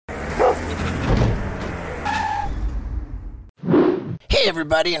Hey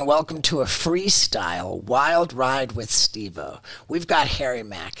everybody, and welcome to a freestyle wild ride with Steve-O. We've got Harry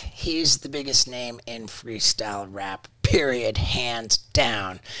Mack. He's the biggest name in freestyle rap, period, hands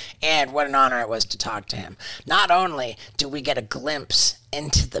down. And what an honor it was to talk to him. Not only do we get a glimpse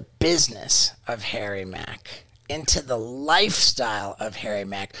into the business of Harry Mack, into the lifestyle of Harry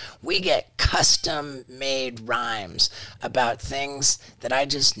Mack, we get custom-made rhymes about things that I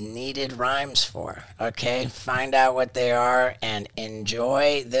just needed rhymes for, okay? Find out what they are and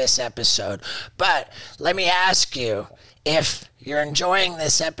enjoy this episode. But let me ask you, if you're enjoying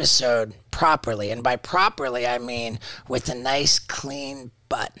this episode properly, and by properly I mean with a nice clean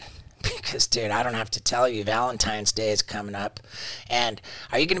butt, because, dude, I don't have to tell you, Valentine's Day is coming up. And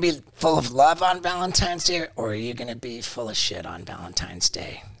are you going to be full of love on Valentine's Day, or are you going to be full of shit on Valentine's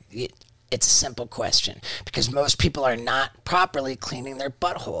Day? It's a simple question, because most people are not properly cleaning their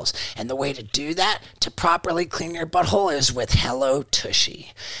buttholes. And the way to do that, to properly clean your butthole, is with Hello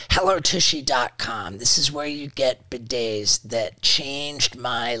Tushy. HelloTushy.com. This is where you get bidets that changed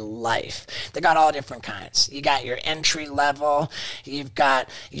my life. They got all different kinds. You got your entry level. You've got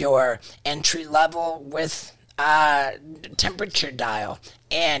your entry level with temperature dial,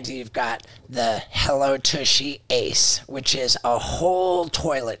 and you've got the Hello Tushy Ace, which is a whole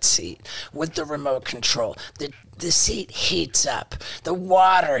toilet seat with the remote control. The seat heats up, the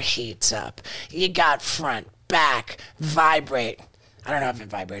water heats up, you got front, back, vibrate. I don't know if it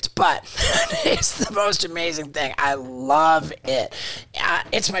vibrates, but it's the most amazing thing. I love it.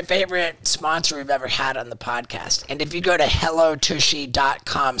 It's my favorite sponsor we've ever had on the podcast. And if you go to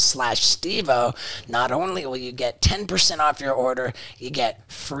hellotushy.com/Steve-O, not only will you get 10% off your order, you get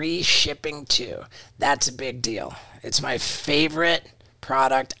free shipping too. That's a big deal. It's my favorite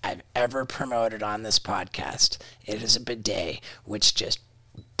product I've ever promoted on this podcast. It is a bidet, which just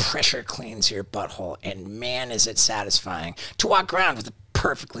pressure cleans your butthole, and man, is it satisfying to walk around with a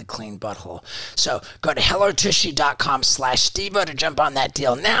perfectly clean butthole. So go to hellotushy.com/Steve-O to jump on that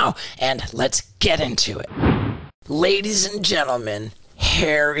deal now, and let's get into it. Ladies and gentlemen,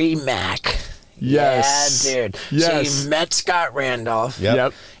 Harry Mack. Yes. Yeah, dude. Yes. So you met Scott Randolph.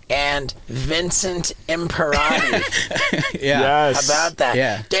 Yep. And Vincent Imperati. Yeah. Yes. How about that?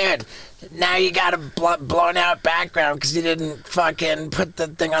 Yeah. Dude, now you got a blown out background because you didn't fucking put the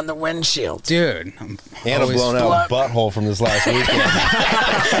thing on the windshield. Dude. I'm and a blown out butthole from this last weekend.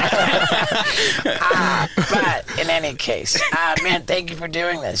 But in any case, man, thank you for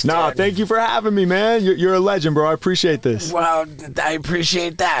doing this. No, dude. thank you for having me, man. You're a legend, bro. I appreciate this. Well, I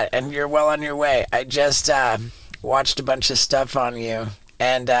appreciate that, and you're well on your way. I just watched a bunch of stuff on you,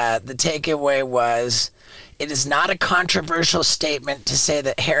 and the takeaway was, it is not a controversial statement to say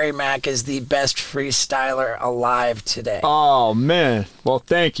that Harry Mack is the best freestyler alive today. Oh, man. Well,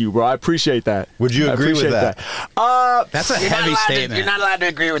 thank you, bro. I appreciate that. Would you agree with that? That's a heavy statement. You're not allowed to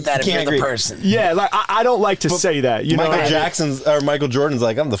agree with that if you're the person. Yeah, like I don't like to say that. You Michael know, Jackson's or Michael Jordan's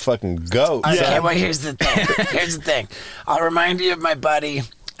like, I'm the fucking GOAT. Okay, son. well, here's the thing. I'll remind you of my buddy,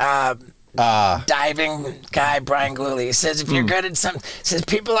 diving guy Brian Gluley. He says if you're good at something, says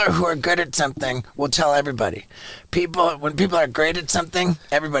people who are good at something will tell everybody. When people are great at something,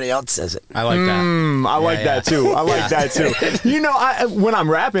 everybody else says it. I like that. I like that too. I like that too. You know, when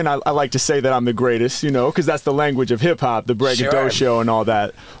I'm rapping, I like to say that I'm the greatest, you know, because that's the language of hip hop, the braggadocio and all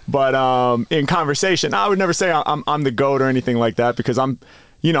that. But in conversation, I would never say I'm the GOAT or anything like that, because I'm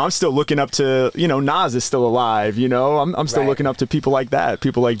still looking up to, Nas is still alive, I'm still looking up to people like that,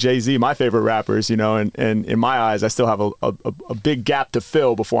 people like Jay-Z, my favorite rappers, and in my eyes, I still have a big gap to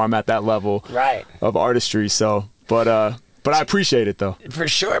fill before I'm at that level of artistry. So, but I appreciate it though. For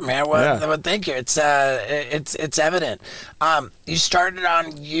sure, man. Well, thank you. It's evident. You started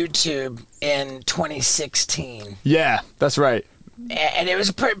on YouTube in 2016. Yeah, that's right. And it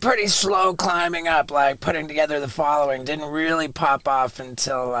was pretty slow climbing up, like putting together the following. Didn't really pop off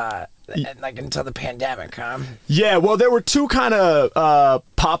until the pandemic, huh? Yeah, well, there were two kind of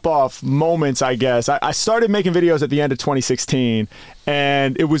pop-off moments, I guess. I started making videos at the end of 2016,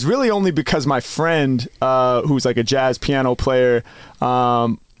 and it was really only because my friend, who's like a jazz piano player,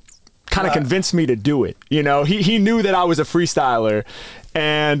 kind of convinced me to do it. He knew that I was a freestyler,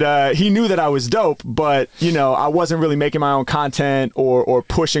 and he knew that I was dope, but, I wasn't really making my own content or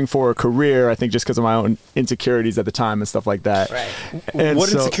pushing for a career, I think just because of my own insecurities at the time and stuff like that. Right. And what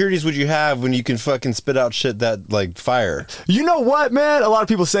insecurities would you have when you can fucking spit out shit that, like, fire? You know what, man? A lot of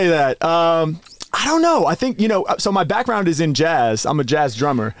people say that. I don't know. I think, so my background is in jazz. I'm a jazz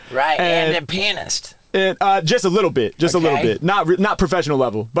drummer. Right, and a pianist. And, just a little bit, a little bit, not professional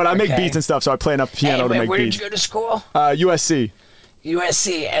level, but I make beats and stuff, so I play enough piano to make where beats. Where did you go to school? USC.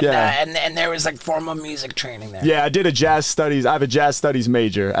 USC, and Yeah. and there was like formal music training there. Yeah, I did a jazz studies. I have a jazz studies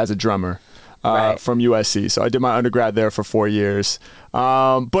major as a drummer. Right. From USC. So I did my undergrad there for 4 years.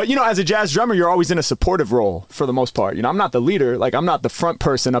 But, you know, as a jazz drummer, you're always in a supportive role for the most part. You know, I'm not the leader. Like, I'm not the front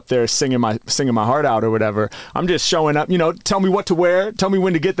person up there singing my heart out or whatever. I'm just showing up, you know, tell me what to wear, tell me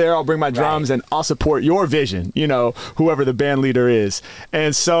when to get there, I'll bring my drums, and I'll support your vision, you know, whoever the band leader is.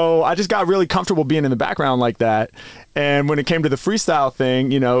 And so I just got really comfortable being in the background like that. And when it came to the freestyle thing,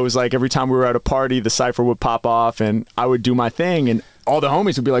 you know, it was like every time we were at a party, the cypher would pop off and I would do my thing, and all the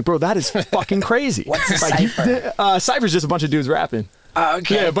homies would be like, bro, that is fucking crazy. What's a like, cypher? Cypher's just a bunch of dudes rapping. Oh,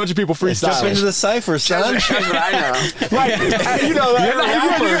 okay. Yeah, a bunch of people Jump into freestyling. the cipher, son. That's what I know. Like, you know,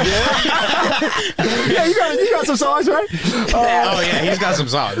 yeah, you got some songs, right? Oh yeah, he's got some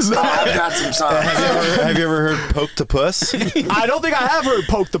songs. I've got some songs. Have you ever heard "Poke to Puss"? I don't think I have heard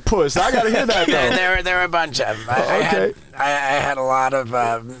 "Poke the Puss." I gotta hear that Yeah, though. there were a bunch of them. Okay. I had a lot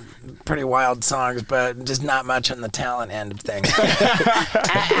of pretty wild songs, but just not much on the talent end of things.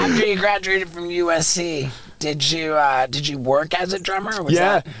 After you graduated from USC, did you work as a drummer? Or was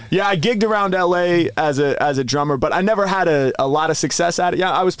Yeah, that- yeah. I gigged around LA as a drummer, but I never had a lot of success at it.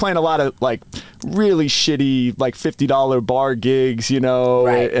 Yeah, I was playing a lot of like really shitty like $50 bar gigs, you know,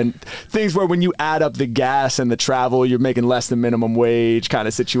 Right. and things where when you add up the gas and the travel, you're making less than minimum wage kind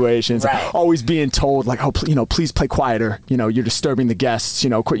of situations. Right. Always being told like, oh, you know, please play quieter. You know, you're disturbing the guests. You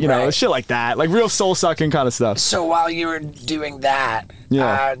know, know, Right. shit like that, like real soul sucking kind of stuff. So while you were doing that,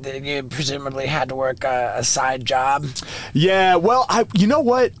 Yeah. you presumably had to work a side job. Yeah, well, you know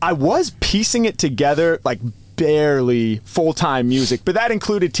what? I was piecing it together like barely full-time music, but that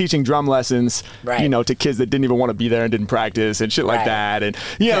included teaching drum lessons, Right. you know, to kids that didn't even want to be there and didn't practice and shit like Right. that. And,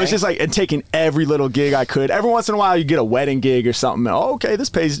 you know, it's Okay. just like, and taking every little gig I could. Every once in a while you get a wedding gig or something. Oh, okay,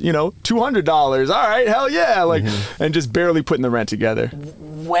 this pays, you know, $200. All right, hell yeah. Like, and just barely putting the rent together.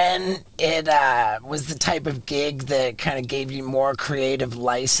 When it was the type of gig that kind of gave you more creative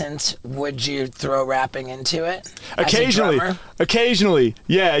license, would you throw rapping into it? as a Occasionally, drummer?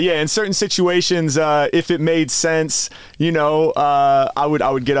 yeah. In certain situations, if it made sense, you know, I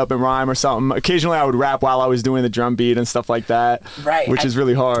would get up and rhyme or something. Occasionally, I would rap while I was doing the drum beat and stuff like that. Right. Which is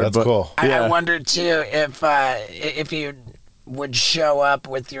really hard. That's but, cool. Yeah. I wondered too if you would show up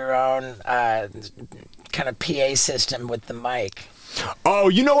with your own kind of PA system with the mic. Oh,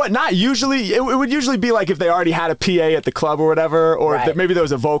 you know what? Not usually. It would usually be like if they already had a PA at the club or whatever, or Right. if maybe there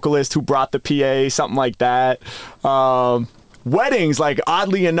was a vocalist who brought the PA, something like that. Weddings, like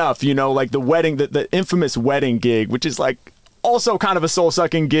oddly enough, you know, like the infamous wedding gig, which is like also kind of a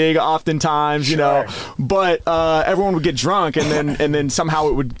soul-sucking gig oftentimes, you know, but everyone would get drunk and then somehow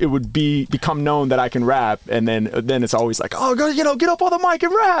it would become known that I can rap, and then it's always like, oh, go, you know, get up on the mic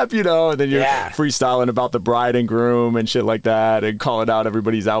and rap, you know, and then you're freestyling about the bride and groom and shit like that and calling out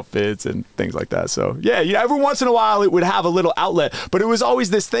everybody's outfits and things like that. So yeah, every once in a while it would have a little outlet, but it was always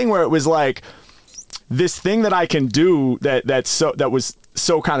this thing where it was like this thing that I can do that was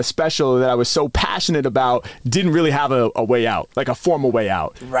so kind of special, that I was so passionate about, didn't really have a way out, like a formal way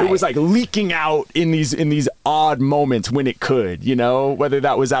out. Right. It was like leaking out in these odd moments when it could, you know, whether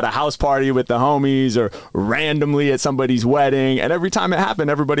that was at a house party with the homies or randomly at somebody's wedding. And every time it happened,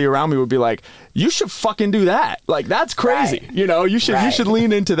 everybody around me would be like, you should fucking do that. Like, that's crazy. Right. You know, you should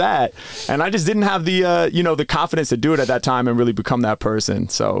lean into that. And I just didn't have the, the confidence to do it at that time and really become that person.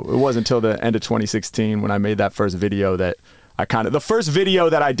 So it wasn't until the end of 2016 when I made that first video that the first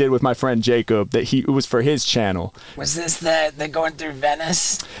video that I did with my friend Jacob, it was for his channel. Was this the going through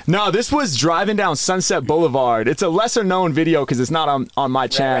Venice? No, this was driving down Sunset Boulevard. It's a lesser known video because it's not on my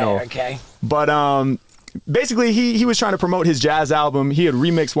channel. Right, okay. But basically he was trying to promote his jazz album. He had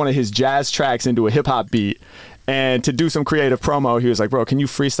remixed one of his jazz tracks into a hip hop beat. And to do some creative promo, he was like, bro, can you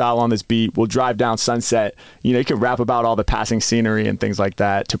freestyle on this beat? We'll drive down Sunset. You know, you can rap about all the passing scenery and things like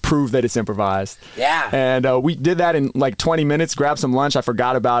that to prove that it's improvised. Yeah. And we did that in like 20 minutes, grabbed some lunch. I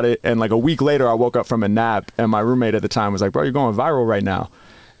forgot about it. And like a week later, I woke up from a nap. And my roommate at the time was like, bro, you're going viral right now.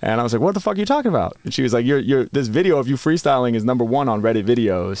 And I was like, what the fuck are you talking about? And she was like, this video of you freestyling is #1 on Reddit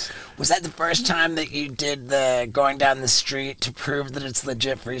videos. Was that the first time that you did the going down the street to prove that it's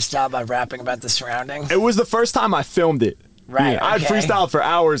legit freestyle by rapping about the surroundings? It was the first time I filmed it. Right, Yeah, I'd okay. freestyled for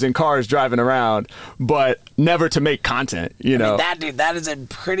hours in cars driving around, but never to make content, you know? That is a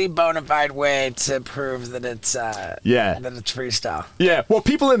pretty bona fide way to prove that it's that it's freestyle. Yeah, well,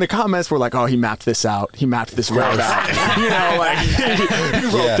 people in the comments were like, oh, he mapped this out. He mapped this route out. You know, like, he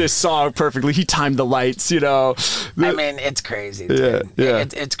wrote this song perfectly. He timed the lights, you know. I mean, it's crazy, dude. Yeah.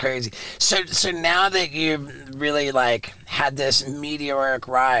 It's crazy. So now that you've really, like, had this meteoric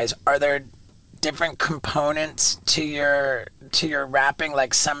rise, are there different components to your to your rapping?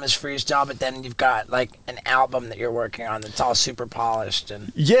 Like some is freestyle, but then you've got like an album that you're working on that's all super polished.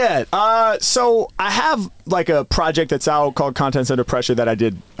 And Yeah. So I have like a project that's out called Contents Under Pressure that I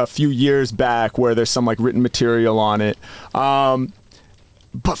did a few years back where there's some like written material on it.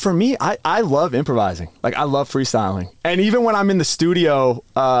 But for me, I love improvising. Like I love freestyling. And even when I'm in the studio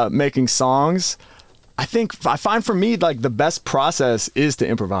making songs, I find for me like the best process is to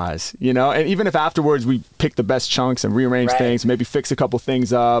improvise, you know? And even if afterwards we pick the best chunks and rearrange things, maybe fix a couple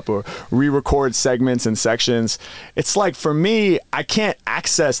things up or re-record segments and sections, it's like for me, I can't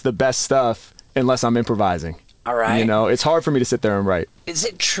access the best stuff unless I'm improvising. All right. You know, it's hard for me to sit there and write. Is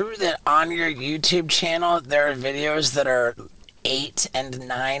it true that on your YouTube channel there are videos that are 8 and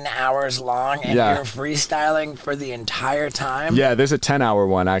 9 hours long and you're freestyling for the entire time? Yeah, there's a 10-hour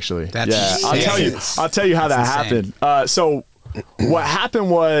one actually. That's I'll tell you how that happened. So what happened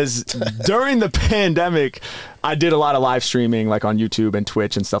was during the pandemic, I did a lot of live streaming like on YouTube and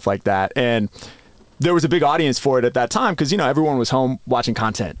Twitch and stuff like that. And there was a big audience for it at that time because, you know, everyone was home watching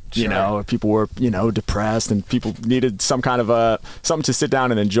content, you know, people were, you know, depressed and people needed some kind of something to sit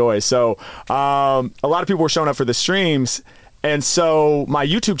down and enjoy. So a lot of people were showing up for the streams. And so my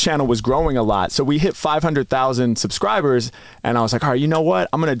YouTube channel was growing a lot. So we hit 500,000 subscribers. And I was like, all right, you know what?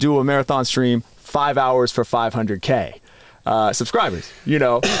 I'm going to do a marathon stream, 5 hours for 500K subscribers, you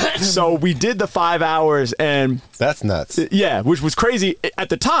know? So we did the 5 hours and... That's nuts. Yeah, which was crazy. At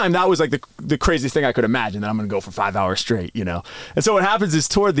the time, that was like the craziest thing I could imagine, that I'm going to go for 5 hours straight, you know? And so what happens is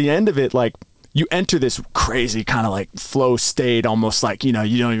toward the end of it, like, you enter this crazy kind of like flow state, almost like, you know,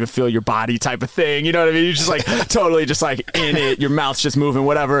 you don't even feel your body type of thing. You know what I mean? You're just like totally just like in it. Your mouth's just moving,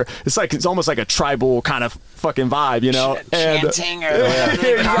 whatever. It's almost like a tribal kind of fucking vibe, you know? Chanting or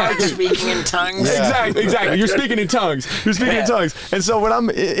whatever, speaking in tongues. Yeah. Exactly. You're speaking in tongues. In tongues. And so when I'm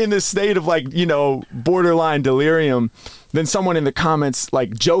in this state of like, you know, borderline delirium, then someone in the comments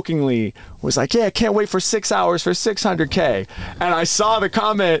like jokingly was like, yeah, can't wait for 6 hours for 600K. And I saw the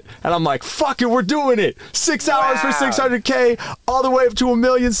comment and I'm like, fuck it, we're doing it. 6 hours for 600K, all the way up to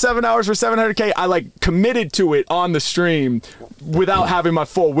 1,000,000, 7 hours for 700K. I like committed to it on the stream without having my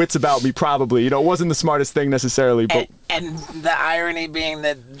full wits about me probably. You know, it wasn't the smartest thing necessarily. But and the irony being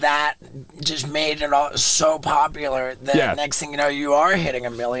that just made it all so popular that next thing you know, you are hitting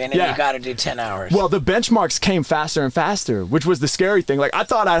 1 million and you got to do 10 hours. Well, the benchmarks came faster and faster, which was the scary thing. Like I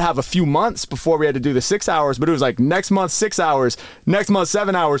thought I'd have a few months before we had to do the 6 hours, but it was like next month 6 hours, next month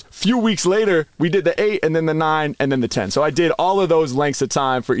 7 hours. Few weeks later, we did the 8 and then the 9 and then the 10. So I did all of those lengths of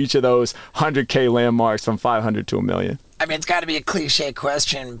time for each of those 100K landmarks from 500 to 1 million. I mean, it's got to be a cliche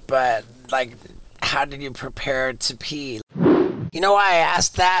question, but like, how did you prepare to pee? You know why I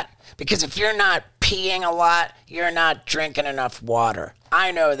asked that? Because if you're not peeing a lot, you're not drinking enough water.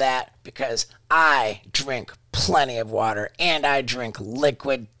 I know that because I drink plenty of water and I drink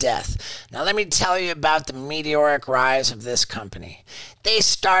Liquid Death. Now let me tell you about the meteoric rise of this company. They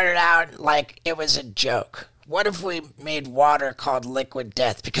started out like it was a joke. What if we made water called Liquid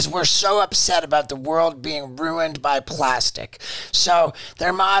Death? Because we're so upset about the world being ruined by plastic. So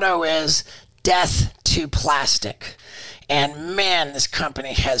their motto is death to plastic. And man, this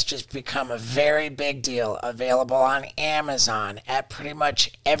company has just become a very big deal, available on Amazon, at pretty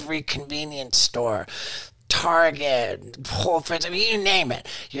much every convenience store, Target, Whole Foods, I mean, you name it.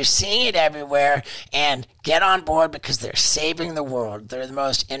 You're seeing it everywhere, and get on board because they're saving the world. They're the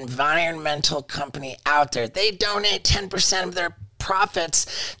most environmental company out there. They donate 10% of their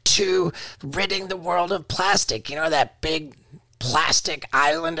profits to ridding the world of plastic. You know, that big plastic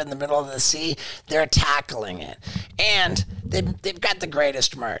island in the middle of the sea? They're tackling it. And they've got the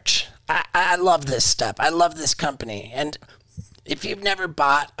greatest merch. I love this stuff. I love this company. And if you've never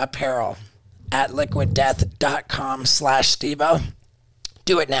bought apparel at liquiddeath.com/Stevo,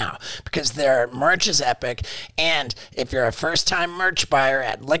 do it now because their merch is epic. And if you're a first-time merch buyer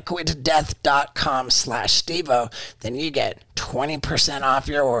at liquiddeath.com/Stevo, then you get 20% off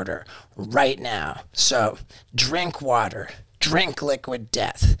your order right now. So drink water. Drink Liquid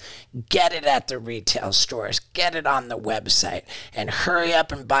Death. Get it at the retail stores. Get it on the website. And hurry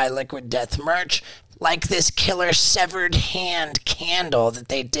up and buy Liquid Death merch, like this killer severed hand candle that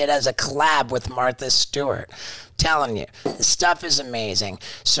they did as a collab with Martha Stewart. Telling you, the stuff is amazing.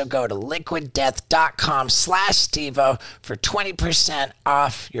 So go to liquiddeath.com/Stevo for 20%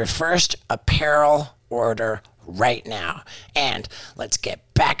 off your first apparel order right now. And let's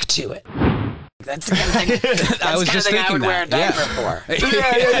get back to it. That's the kind of thing, that's I was the kind just of thing I thinking would wear a that. diaper for.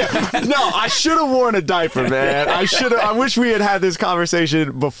 Yeah. No, I should have worn a diaper, man. I wish we had this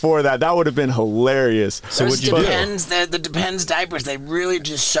conversation before that. That would have been hilarious. So Those what'd you do? Depends, the Depends diapers, they really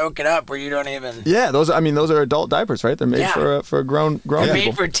just soak it up where you don't even... Yeah, those are adult diapers, right? They're made for grown They're people.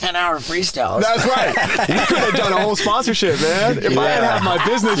 made for 10-hour freestyles. That's right. We could have done a whole sponsorship, man. If I had my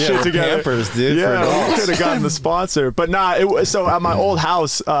business shit together. Pampers, dude. For Yeah, we adults. could have gotten the sponsor. But nah, it was so at my old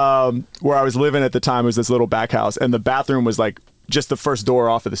house where I was living at the time was this little back house, and the bathroom was like just the first door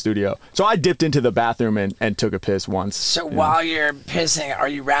off of the studio. So I dipped into the bathroom and took a piss once. So while you're pissing, are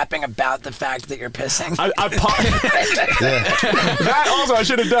you rapping about the fact that you're pissing? I that also I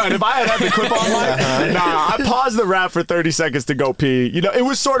should have done. If I had the clip on mic, I paused the rap for 30 seconds to go pee. You know, it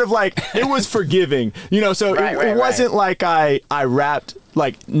was sort of like, it was forgiving. You know, so it wasn't like I rapped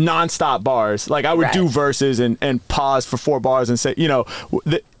like nonstop bars. Like I would do verses and pause for 4 bars and say, you know,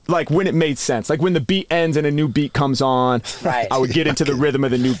 like when it made sense, like when the beat ends and a new beat comes on, I would get into the rhythm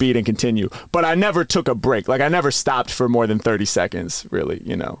of the new beat and continue. But I never took a break. Like I never stopped for more than 30 seconds, really.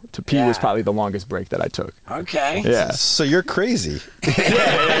 You know, to pee was probably the longest break that I took. Okay. Yeah. So you're crazy.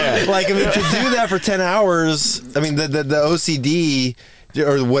 Like, I mean, to do that for 10 hours, I mean, the OCD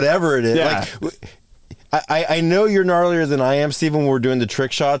or whatever it is. Yeah. Like, I know you're gnarlier than I am, Stephen, when we're doing the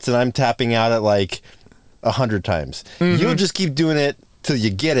trick shots and I'm tapping out at like 100 times. You'll just keep doing it till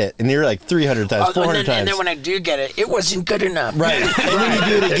you get it, and you're like 300 times, 400 times. And then when I do get it, it wasn't good enough. Right. And then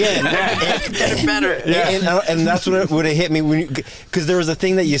you do it again. Get it better. Yeah. And that's what it hit me when because there was a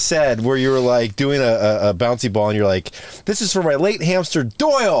thing that you said where you were like doing a bouncy ball and you're like, this is for my late hamster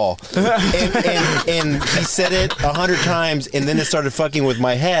Doyle. and he said it 100 times and then it started fucking with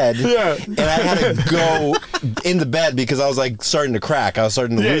my head. Yeah. And I had to go in the bed because I was like starting to crack. I was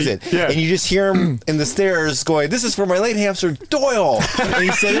starting to lose it. Yeah. And you just hear him in the stairs going, this is for my late hamster Doyle. And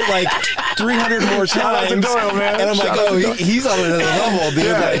he said it like 300 more times. Doyle, man. And I'm like, he's on another level,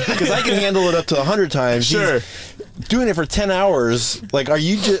 dude. Because I can handle it up to 100 times. Sure. He's doing it for 10 hours. Like, are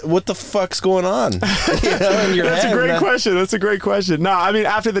you just, what the fuck's going on? You know, in your That's head, a great question. That's a great question. No, I mean,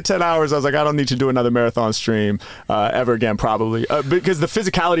 after the 10 hours, I was like, I don't need to do another marathon stream ever again, probably. Because the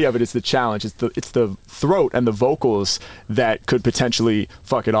physicality of it is the challenge. It's the throat and the vocals that could potentially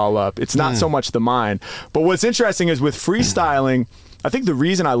fuck it all up. It's not so much the mind. But what's interesting is with freestyling, I think the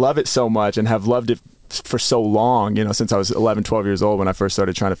reason I love it so much and have loved it for so long, you know, since I was 11, 12 years old when I first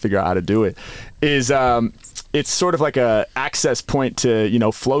started trying to figure out how to do it, is it's sort of like a access point to, you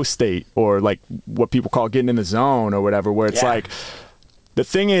know, flow state, or like what people call getting in the zone or whatever, where it's like, the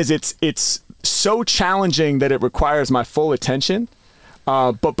thing is, it's so challenging that it requires my full attention.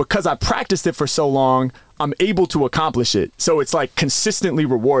 But because I practiced it for so long, I'm able to accomplish it. So it's like consistently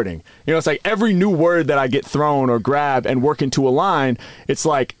rewarding. You know, it's like every new word that I get thrown or grab and work into a line, it's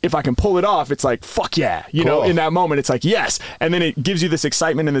like, if I can pull it off, it's like, fuck yeah. You know, in that moment, it's like, yes. And then it gives you this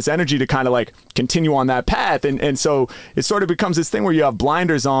excitement and this energy to kind of like continue on that path. And so it sort of becomes this thing where you have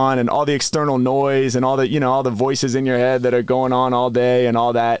blinders on and all the external noise and all the, you know, all the voices in your head that are going on all day and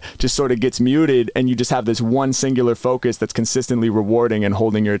all that just sort of gets muted. And you just have this one singular focus that's consistently rewarding and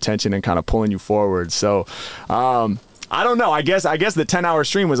holding your attention and kind of pulling you forward. So, I don't know. I guess the 10-hour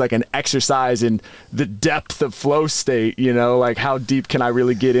stream was like an exercise in the depth of flow state, you know, like how deep can I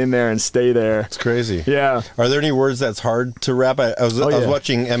really get in there and stay there? It's crazy. Yeah. Are there any words that's hard to rap? I was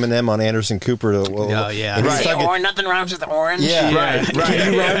watching Eminem on Anderson Cooper. Nothing rhymes with orange. Yeah. Right.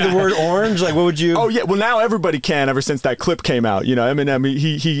 Can you rhyme the word orange? Like, what would you? Oh yeah. Well, now everybody can. Ever since that clip came out, you know, Eminem.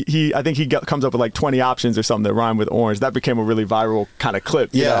 He I think comes up with like 20 options or something that rhyme with orange. That became a really viral kind of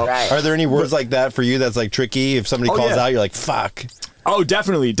clip. Yeah. You know? Right. Are there any words like that for you that's like tricky? If somebody calls out, you're like, fuck. Oh,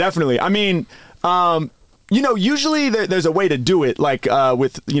 definitely. I mean, you know, usually there's a way to do it, like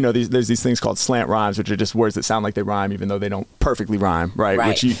with, you know, there's these things called slant rhymes, which are just words that sound like they rhyme, even though they don't perfectly rhyme, right?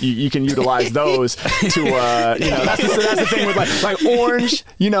 Which you can utilize those to, you know, that's the thing with like orange.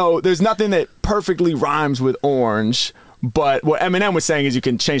 You know, there's nothing that perfectly rhymes with orange. But what Eminem was saying is you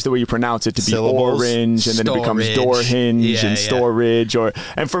can change the way you pronounce it to be syllables. Orange, and then it becomes door hinge and storage.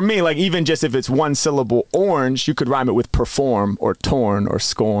 And for me, like even just if it's one syllable orange, you could rhyme it with perform or torn or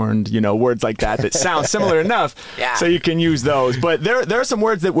scorned, you know, words like that sound similar enough. Yeah. So you can use those. But there are some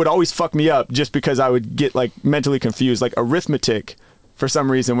words that would always fuck me up just because I would get like mentally confused, like arithmetic. For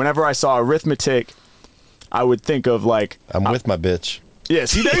some reason, whenever I saw arithmetic, I would think of like... I'm with my bitch. Yeah,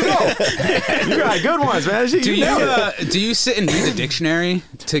 see, there you go. You got good ones, man. Do you sit and read the dictionary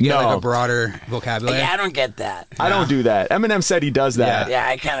to get like a broader vocabulary? Yeah, I don't get that. I don't do that. Eminem said he does that. Yeah,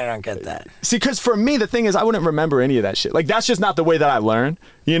 I kind of don't get that. See, because for me, the thing is, I wouldn't remember any of that shit. Like, that's just not the way that I learn,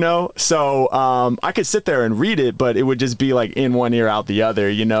 you know? So I could sit there and read it, but it would just be like in one ear, out the other,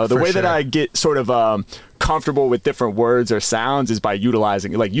 you know? The way that I get sort of comfortable with different words or sounds is by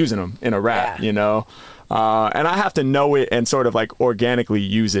utilizing, like using them in a rap, you know? And I have to know it and sort of like organically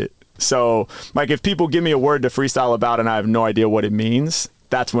use it. So like if people give me a word to freestyle about and I have no idea what it means,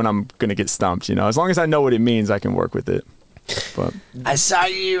 that's when I'm going to get stumped, you know? As long as I know what it means, I can work with it. But I saw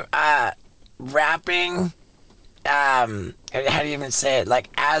you rapping, how do you even say it? Like,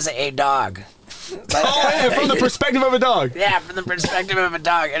 as a dog. Like, from the perspective of a dog. Yeah, from the perspective of a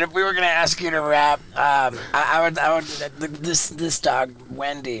dog. And if we were gonna ask you to rap, I would. This dog,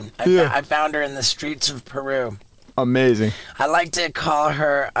 Wendy. I found her in the streets of Peru. Amazing. I like to call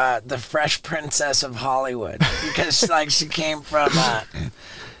her the Fresh Princess of Hollywood because like she came from.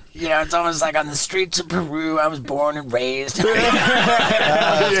 You know, it's almost like on the streets of Peru, I was born and raised. I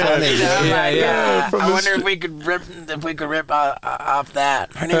wonder if we could rip off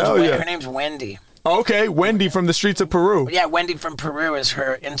that. Her name's Wendy. Okay, Wendy from the streets of Peru. Yeah, Wendy from Peru is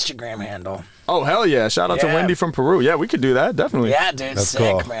her Instagram handle. Oh, hell yeah. Shout out to Wendy from Peru. Yeah, we could do that, definitely. Yeah, dude, that's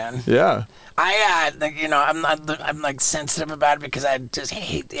sick, cool. man. Yeah. I'm like sensitive about it because I just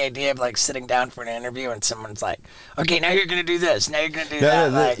hate the idea of like sitting down for an interview and someone's like, okay, now you're gonna do this, now you're gonna do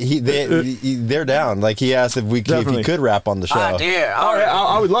that. Like, they're down. Like he asked if he could rap on the show. Oh, dude,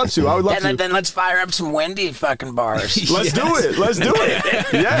 I would love to. Then let's fire up some Wendy fucking bars. Let's do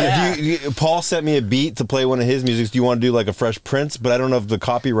it. Yeah. Paul sent me a beat to play one of his musics. Do you want to do like a Fresh Prince? But I don't know if the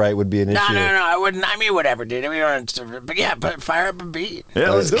copyright would be an issue. No, I wouldn't. I mean, whatever, dude. We don't. But yeah, fire up a beat.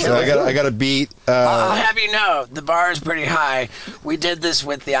 Yeah, let's do it. So I got a beat. I'll have you know, the bar is pretty high. We did this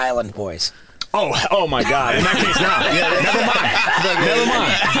with the Island Boys. Oh my God! In that case, never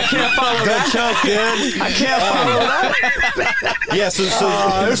mind. I can't follow that. Choke, dude. I can't follow that. Yeah, so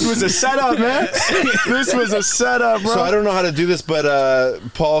this was a setup, man. This was a setup, bro. So I don't know how to do this, but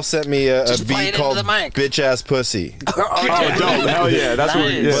Paul sent me a beat called "Bitch Ass Pussy." Oh, dope! Hell yeah, that's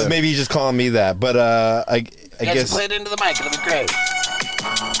what. Yeah. Well, maybe he's just calling me that, but I guess play it into the mic. It'll be great.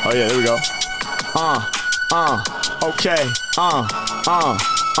 Oh yeah, there we go. Okay.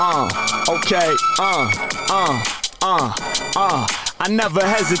 Okay. I never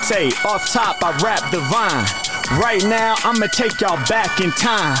hesitate. Off top, I rap divine. Right now, I'ma take y'all back in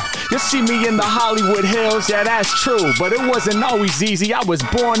time. You'll see me in the Hollywood Hills, yeah, that's true. But it wasn't always easy, I was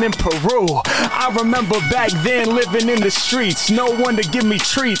born in Peru. I remember back then living in the streets. No one to give me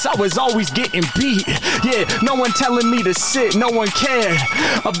treats, I was always getting beat. Yeah, no one telling me to sit, no one cared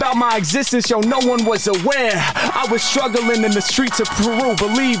about my existence, yo, no one was aware. I was struggling in the streets of Peru,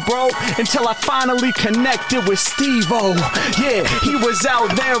 believe, bro, until I finally connected with Steve-O. Yeah, he was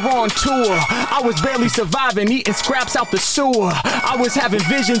out there on tour. I was barely surviving, eating scraps out the sewer. I was having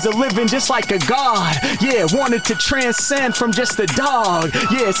visions of living just like a god. Yeah, wanted to transcend from just a dog.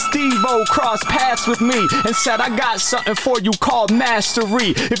 Yeah, Steve-O crossed paths with me and said, I got something for you called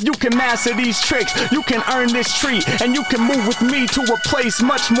mastery. If you can master these tricks, you can earn this treat, and you can move with me to a place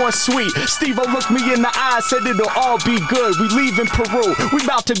much more sweet. Steve-O looked me in the eye, said it'll all be good. We leaving Peru, we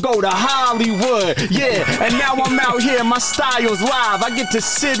about to go to Hollywood. Yeah, and now I'm out here, my style's live. I get to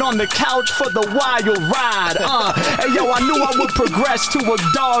sit on the couch for the wild ride. Hey yo, I knew I would progress to a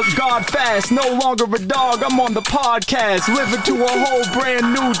dog god fast. No longer a dog, I'm on the podcast, living to a whole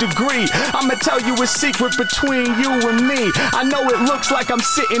brand new degree. I'ma tell you a secret between you and me. I know it looks like I'm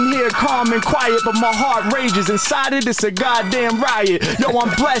sitting here calm and quiet, but my heart rages inside it, it's a goddamn riot. Yo,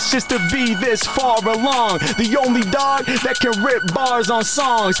 I'm blessed just to be this far along. The only dog that can rip bars on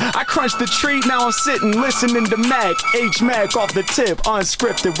songs. I crunched the treat, now I'm sitting listening to Mack. Mack off the tip,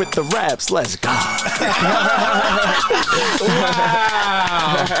 unscripted with the raps. Let's go.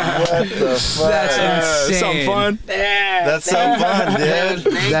 Wow. what the fuck? That's insane. Something fun. Yeah, That's so fun, dude.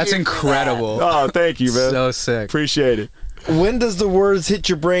 That's incredible. Oh, thank you, man. So sick. Appreciate it. When does the words hit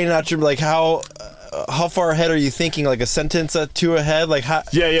your brain? Not your like how far ahead are you thinking? Like a sentence or two ahead? Like how?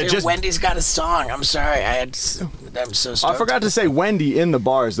 Yeah. Dude, Just Wendy's got a song. I'm sorry. I'm so stoked. I forgot to say Wendy in the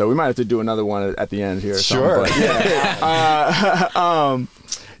bars though. We might have to do another one at the end here. Or Sure. But,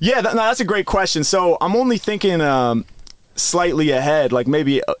 yeah. That's a great question. So I'm only thinking slightly ahead, like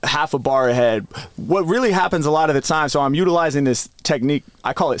maybe half a bar ahead. What really happens a lot of the time, so I'm utilizing this technique,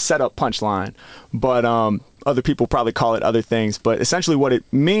 I call it setup punchline, but other people probably call it other things, but essentially what it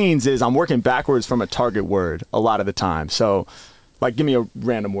means is I'm working backwards from a target word a lot of the time. So like give me a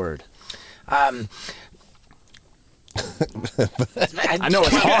random word. I know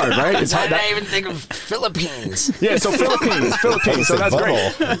it's hard, right? It's hard. I didn't even think of Philippines. Yeah, so Philippines. So that's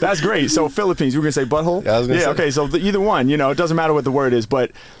great. That's great. So Philippines, you were going to say butthole? Yeah, I was going to say. Okay, so either one, you know, it doesn't matter what the word is,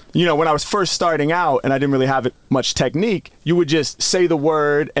 but you know, when I was first starting out and I didn't really have much technique, you would just say the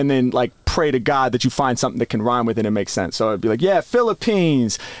word and then like pray to God that you find something that can rhyme with it and make sense. So it'd be like, yeah,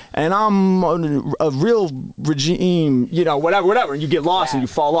 Philippines, and I'm a real regime, you know, whatever. And you get lost and you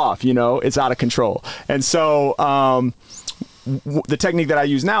fall off, you know, it's out of control. And so, the technique that I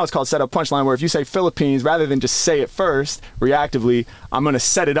use now is called set up punchline, where if you say Philippines, rather than just say it first reactively, I'm going to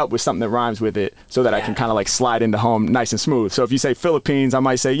set it up with something that rhymes with it so that I can kind of like slide into home nice and smooth. So if you say Philippines, I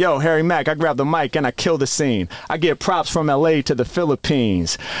might say, yo, Harry Mack, I grab the mic and I kill the scene. I get props from LA to the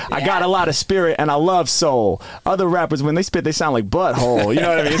Philippines. I got a lot of spirit and I love soul. Other rappers, when they spit, they sound like butthole. You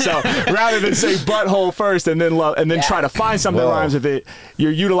know what I mean? So rather than say butthole first and then try to find something that rhymes with it,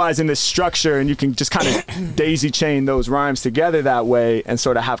 you're utilizing this structure and you can just kind of daisy chain those rhymes together that way and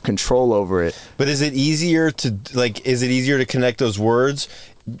sort of have control over it. But is it easier to connect those words?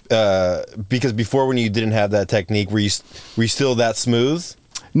 Because before, when you didn't have that technique, were you still that smooth?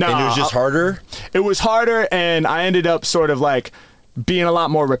 No, and it was just harder. It was harder, and I ended up sort of like being a lot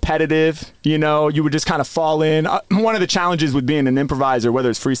more repetitive. You know, you would just kind of fall in. One of the challenges with being an improviser, whether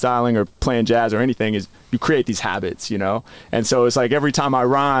it's freestyling or playing jazz or anything, is you create these habits. You know, and so it's like every time I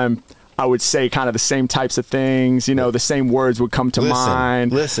rhyme, I would say kind of the same types of things, you know, the same words would come to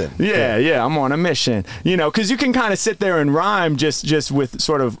mind. Yeah, I'm on a mission, you know, because you can kind of sit there and rhyme just with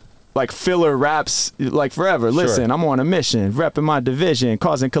sort of like filler raps like forever. Listen, I'm on a mission, repping my division,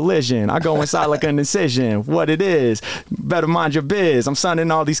 causing collision. I go inside like an incision. What it is, better mind your biz. I'm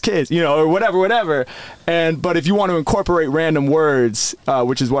sunning all these kids, you know, or whatever. But if you want to incorporate random words,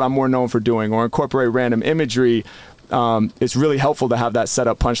 which is what I'm more known for doing, or incorporate random imagery, it's really helpful to have that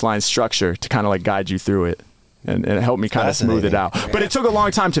setup punchline structure to kind of like guide you through it, and it helped me kind of smooth it out. But it took a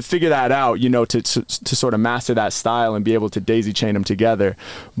long time to figure that out, you know, to sort of master that style and be able to daisy chain them together.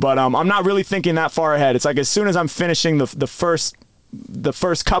 But I'm not really thinking that far ahead. It's like as soon as I'm finishing the first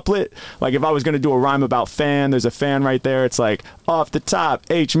couplet, like if I was going to do a rhyme about fan, there's a fan right there. It's like off the top,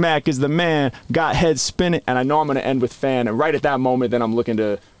 H Mack is the man, got head spinning, and I know I'm going to end with fan. And right at that moment, then I'm looking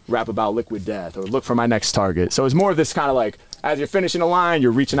to rap about liquid death or look for my next target. So it's more of this kind of like, as you're finishing a line,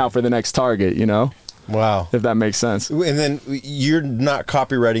 you're reaching out for the next target, you know? Wow. If that makes sense. And then you're not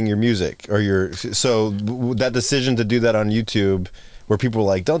copywriting your music, so that decision to do that on YouTube, where people were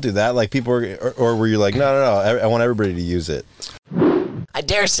like, don't do that, like people or were you like, no, I want everybody to use it? I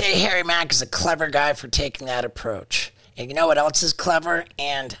dare say Harry Mack is a clever guy for taking that approach. And you know what else is clever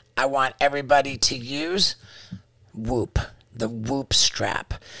and I want everybody to use? Whoop. The Whoop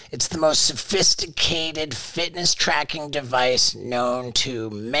strap. It's the most sophisticated fitness tracking device known to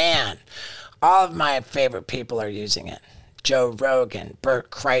man. All of my favorite people are using it. Joe Rogan,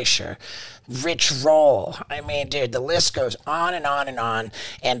 Bert Kreischer, Rich Roll. I mean, dude, the list goes on and on and on.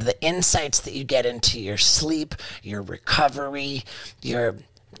 And the insights that you get into your sleep, your recovery, your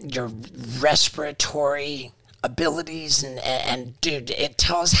respiratory abilities, and dude, it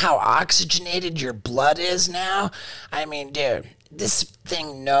tells how oxygenated your blood is now. I mean, dude, this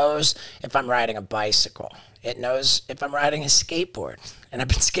thing knows if I'm riding a bicycle. It knows if I'm riding a skateboard. And I've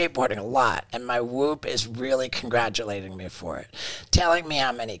been skateboarding a lot, and my Whoop is really congratulating me for it, telling me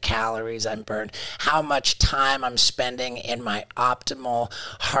how many calories I'm burned, how much time I'm spending in my optimal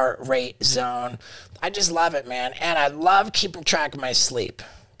heart rate zone. I just love it, man. And I love keeping track of my sleep.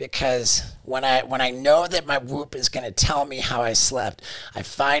 Because when I know that my Whoop is going to tell me how I slept, I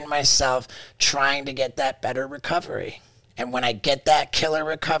find myself trying to get that better recovery. And when I get that killer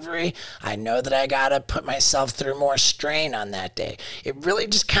recovery, I know that I got to put myself through more strain on that day. It really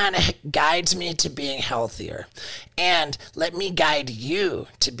just kind of guides me to being healthier. And let me guide you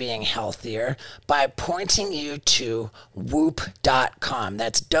to being healthier by pointing you to whoop.com.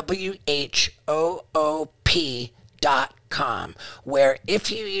 That's WHOOP.com, where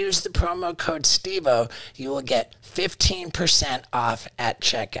if you use the promo code STEVO, you will get 15% off at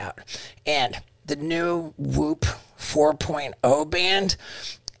checkout. And the new Whoop 4.0 band,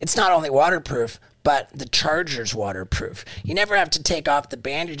 it's not only waterproof, but the charger's waterproof. You never have to take off the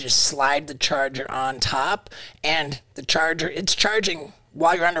band. You just slide the charger on top, and the charger, it's charging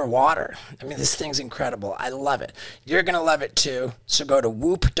while you're underwater. I mean, this thing's incredible. I love it. You're going to love it too. So go to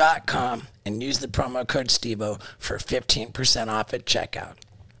whoop.com and use the promo code STEVO for 15% off at checkout.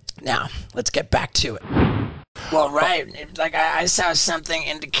 Now, let's get back to it. Well, right. Like I saw something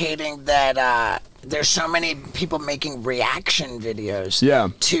indicating that there's so many people making reaction videos Yeah.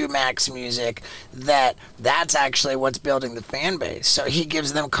 to Mack's music that's actually what's building the fan base. So he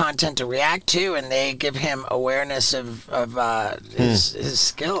gives them content to react to, and they give him awareness of his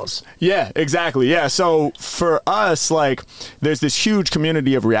skills. Yeah, exactly. Yeah. So for us, like, there's this huge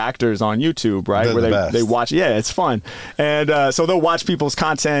community of reactors on YouTube, right? They're where the best. they watch. Yeah, it's fun. And so they'll watch people's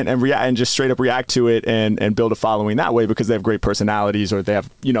content and react and just straight up react to it and build a following that way because they have great personalities or they have,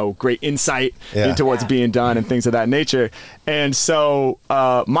 great insight into what's being done and things of that nature. And so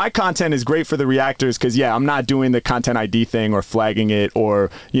my content is great for the reactors because, I'm not doing the content ID thing or flagging it or,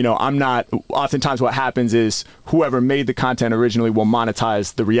 I'm not. Oftentimes what happens is whoever made the content originally will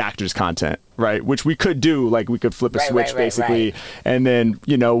monetize the reactors content, right? Which we could do, like we could flip a switch basically. And then,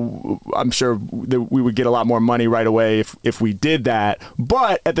 I'm sure that we would get a lot more money right away if we did that.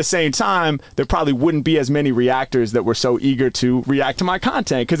 But at the same time, there probably wouldn't be as many reactors that were so eager to react to my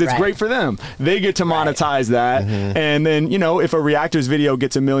content because it's great for them. They get to monetize that. And then, if a reactors video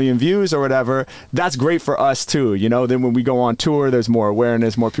gets 1 million views or whatever, that's great for us too. Then when we go on tour, there's more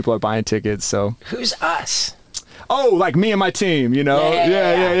awareness, more people are buying tickets. So who's us? Oh, like me and my team,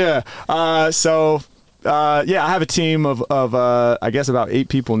 Yeah. I have a team of I guess about 8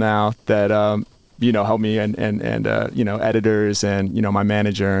 people now that help me and editors and my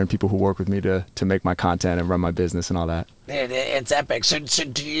manager and people who work with me to make my content and run my business and all that. It's epic. So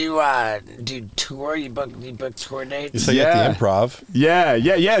do you do tour? You book tour dates? You say at the Improv.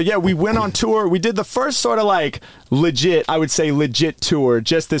 Yeah. We went on tour. We did the first sort of like legit tour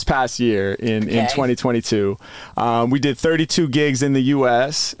just this past year in 2022. We did 32 gigs in the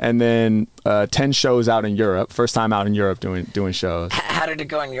U.S. and then 10 shows out in Europe. First time out in Europe doing shows. How did it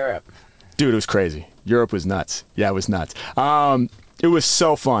go in Europe? Dude, it was crazy. Europe was nuts. Yeah, it was nuts. It was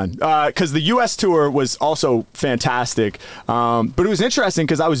so fun because the U.S. tour was also fantastic. But it was interesting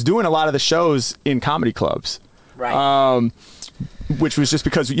because I was doing a lot of the shows in comedy clubs. Right. Which was just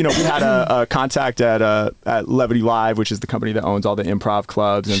because, we had a contact at Levity Live, which is the company that owns all the improv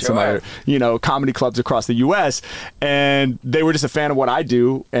clubs and some other, comedy clubs across the U.S. And they were just a fan of what I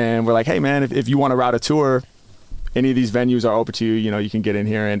do. And we're like, hey, man, if you want to route a tour, any of these venues are open to you. You can get in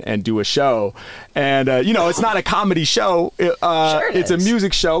here and do a show. And, it's not a comedy show. It's a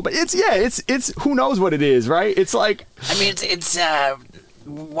music show. But it's who knows what it is, right? It's like... I mean, it's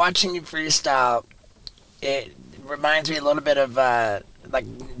watching you freestyle, it reminds me a little bit of like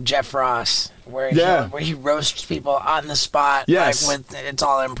Jeff Ross, where he roasts people on the spot. Yes. Like it's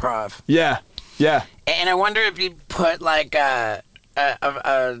all improv. Yeah. And I wonder if you put like a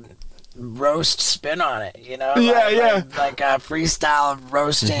roast spin on it, like freestyle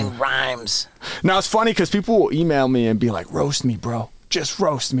roasting rhymes. Now it's funny because people will email me and be like, roast me, bro, just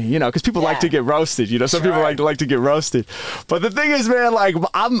roast me, because people like to get roasted, some people like to get roasted. But the thing is, man, like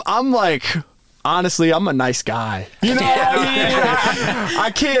I'm like, honestly, I'm a nice guy.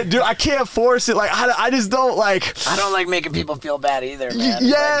 I can't force it. Like I just don't like. I don't like making people feel bad either, man.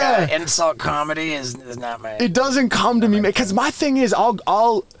 Yeah. Like, insult comedy is not my. It doesn't come to me because my thing is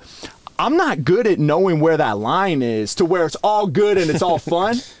I'm not good at knowing where that line is to where it's all good and it's all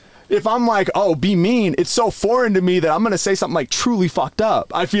fun. If I'm like, oh, be mean, it's so foreign to me that I'm going to say something like truly fucked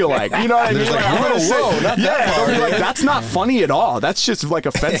up. I feel like, you know what I mean? Like, whoa, not that I'll be like, that's not funny at all. That's just like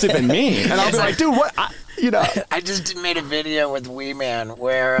offensive and mean. And I'll be like, dude, what? I just made a video with Wee Man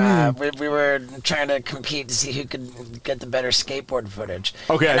where we were trying to compete to see who could get the better skateboard footage.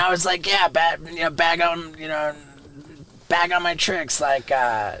 Okay. And I was like, bag on my tricks, like,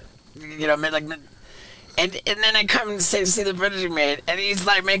 and then I come and see the footage he made, and he's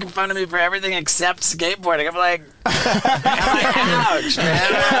like making fun of me for everything except skateboarding. I'm like, ouch,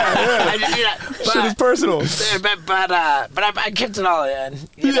 man. Shit is personal. But I kept it all in.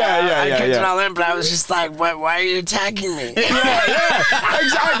 I kept it all in, but I was just like, why are you attacking me?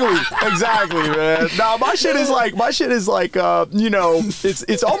 Exactly, man. No, my shit is like,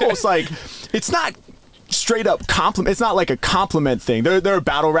 it's almost like, it's not straight up compliment. It's not like a compliment thing. There are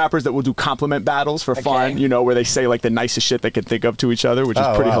battle rappers that will do compliment battles for fun, where they say like the nicest shit they can think of to each other, which is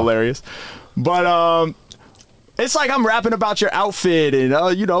pretty hilarious. But it's like I'm rapping about your outfit and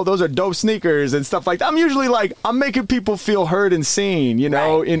those are dope sneakers and stuff like that. I'm usually like, I'm making people feel heard and seen, in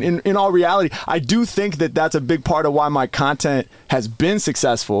all reality. I do think that that's a big part of why my content has been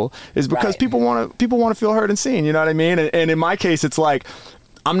successful is because people want to feel heard and seen, you know what I mean? And in my case, it's like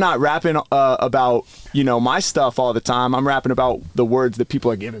I'm not rapping about my stuff all the time. I'm rapping about the words that people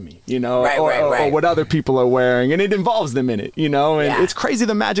are giving me, or what other people are wearing, and it involves them in it, and it's crazy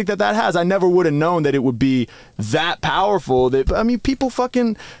the magic that has. I never would have known that it would be that powerful. People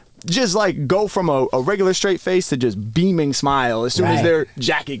fucking just like go from a regular straight face to just beaming smile as soon as their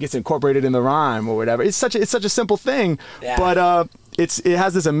jacket gets incorporated in the rhyme or whatever. It's such a simple thing, but it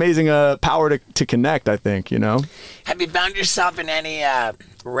has this amazing power to connect, I think, you know. Have you found yourself in any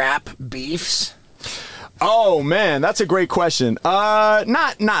rap beefs? Oh man, that's a great question.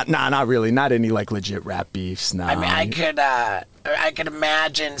 Not really. Not any like legit rap beefs. No. I mean, I could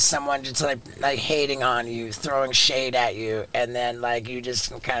imagine someone just like hating on you, throwing shade at you, and then like you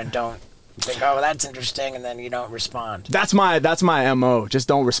just kind of don't think, oh, well, that's interesting, and then you don't respond. That's my MO. Just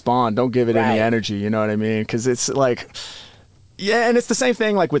don't respond. Don't give it any energy. You know what I mean? Because it's like. Yeah, and it's the same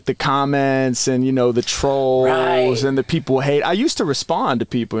thing like with the comments and, you know, the trolls and the people hate. I used to respond to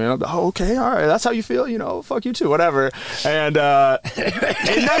people, you know, oh, okay, all right, that's how you feel, you know, fuck you too, whatever. And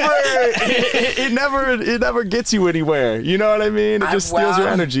it never gets you anywhere. You know what I mean? It just steals your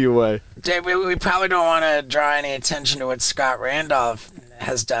energy away. Dave, we probably don't want to draw any attention to what Scott Randolph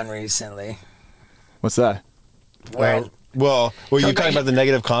has done recently. What's that? Well, were you talking about the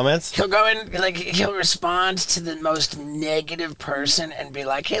negative comments? He'll go in, like, he'll respond to the most negative person and be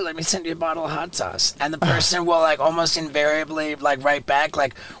like, hey, let me send you a bottle of hot sauce. And the person will, like, almost invariably, like, write back,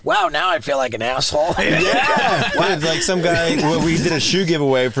 like, wow, now I feel like an asshole. Yeah. Like some guy, we did a shoe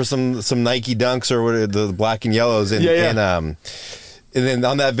giveaway for some Nike Dunks or what, the black and yellows. And then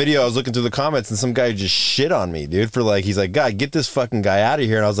on that video, I was looking through the comments, and some guy just shit on me, dude, for like, he's like, God, get this fucking guy out of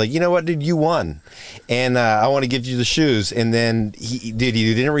here. And I was like, you know what, dude, you won. And I want to give you the shoes. And then he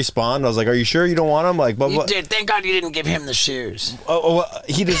didn't respond. I was like, are you sure you don't want them? Like, blah, blah. You did. Thank God you didn't give him the shoes. Well,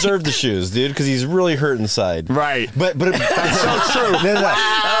 he deserved the shoes, dude, because he's really hurt inside. Right. But that's so true.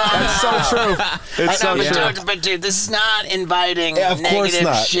 That's so true. It's so true. But dude, this is not inviting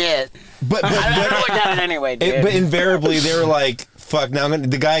negative shit. But I don't look at it anyway, dude. But invariably, they were like, fuck, now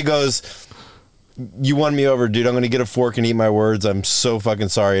the guy goes, you won me over, dude. I'm going to get a fork and eat my words. I'm so fucking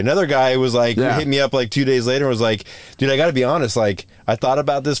sorry. Another guy was like, hit me up like 2 days later and was like, dude, I got to be honest. Like, I thought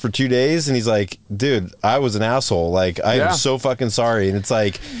about this for 2 days. And he's like, dude, I was an asshole. Like, I am so fucking sorry. And it's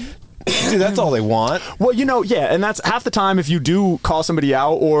like, dude, that's all they want. Well, you know, and that's half the time if you do call somebody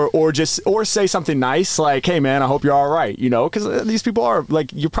out or say something nice like, hey man, I hope you're all right, you know, because these people are like,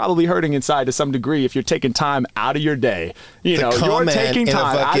 you're probably hurting inside to some degree if you're taking time out of your day, you know, you're taking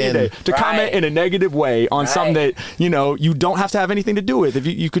time out of your day to comment in a negative way on something that, you know, you don't have to have anything to do with if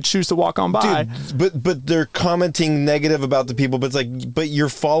you could choose to walk on by. Dude, but they're commenting negative about the people, but it's like, but you're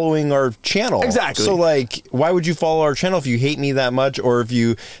following our channel. Exactly. So like, why would you follow our channel if you hate me that much, or if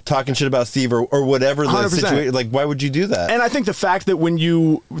you talking shit about Steve or whatever the situation, like, why would you do that? And I think the fact that when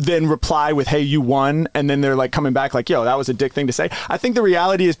you then reply with, hey, you won, and then they're like coming back like, yo, that was a dick thing to say. I think the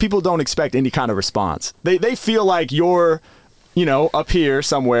reality is people don't expect any kind of response. They feel like you're, you know, up here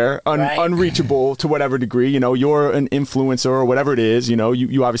somewhere, unreachable to whatever degree. You know, you're an influencer or whatever it is. You know,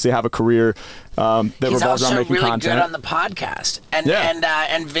 you obviously have a career that revolves around making content. He's also really good on the podcast.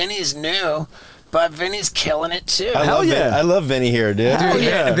 And Vinny's new. But Vinny's killing it too. I love Vinny here, dude.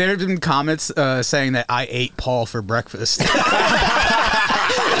 There have been comments saying that I ate Paul for breakfast.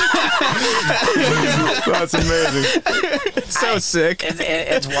 That's amazing. It's so sick.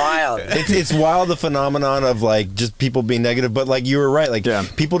 It's wild. It's wild, the phenomenon of like just people being negative, but like you were right, like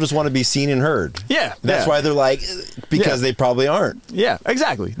people just want to be seen and heard. Yeah. That's why they're like, because they probably aren't. Yeah,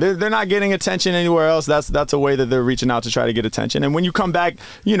 exactly. They're not getting attention anywhere else. That's a way that they're reaching out to try to get attention. And when you come back,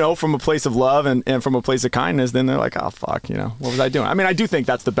 you know, from a place of love and from a place of kindness, then they're like, oh fuck, you know, what was I doing? I mean, I do think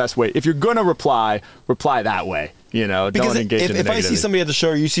that's the best way. If you're gonna reply that way. You know, because don't engage in if I see somebody at the show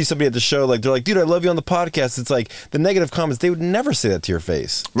or you see somebody at the show, like they're like, dude, I love you on the podcast. It's like the negative comments, they would never say that to your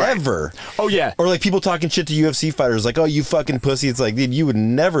face. Ever. Oh, yeah. Or like people talking shit to UFC fighters, like, oh, you fucking pussy. It's like, dude, you would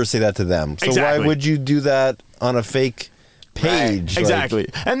never say that to them. So why would you do that on a fake page? Exactly.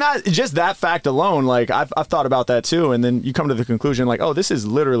 And that fact alone, like I've thought about that too. And then you come to the conclusion like, oh, this is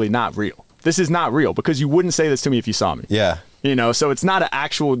literally not real. This is not real because you wouldn't say this to me if you saw me. Yeah. You know, so it's not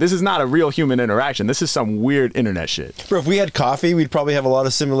this is not a real human interaction. This is some weird internet shit. Bro, if we had coffee, we'd probably have a lot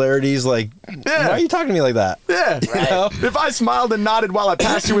of similarities. Like, why are you talking to me like that? Yeah. You know? If I smiled and nodded while I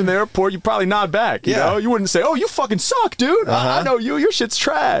passed you in the airport, you'd probably nod back. You know? You wouldn't say, oh, you fucking suck, dude. I know you. Your shit's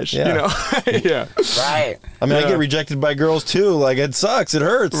trash. You know? Right. I mean, I get rejected by girls too. Like, it sucks. It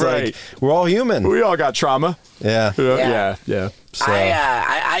hurts. Like, we're all human. We all got trauma. Yeah. So.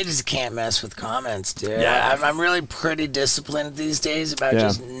 I just can't mess with comments, dude. I'm really pretty disciplined these days about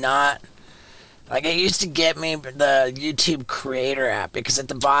just not Like, it used to get me the YouTube creator app, because at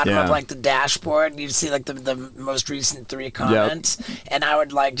the bottom of, like, the dashboard, you'd see, like, the most recent 3 comments, and I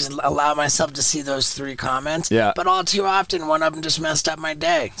would, like, just allow myself to see those 3 comments. Yeah. But all too often, one of them just messed up my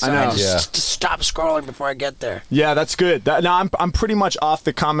day. So I just stop scrolling before I get there. Yeah, that's good. Now, I'm pretty much off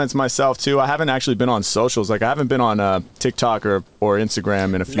the comments myself, too. I haven't actually been on socials. Like, I haven't been on TikTok or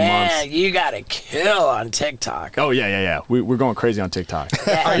Instagram in a few months. Man, you got to kill on TikTok. Oh, yeah. We're going crazy on TikTok.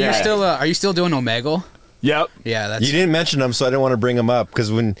 Are you still doing Omegle? Yep. Yeah, that's. You didn't mention them, so I didn't want to bring them up,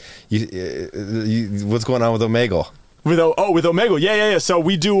 because when what's going on with Omegle? With Omegle, yeah. So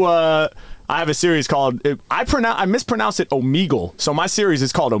we do. I have a series called. I mispronounce it Omegle. So my series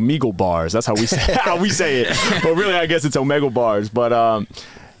is called Omegle Bars. That's how we say it. But really, I guess it's Omegle Bars. But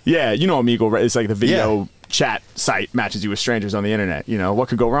yeah, you know Omegle, right? It's like the video chat site matches you with strangers on the internet. You know, what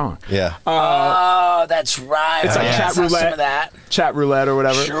could go wrong? Yeah. Oh, that's right. It's like chat roulette. Some of that. Chat roulette or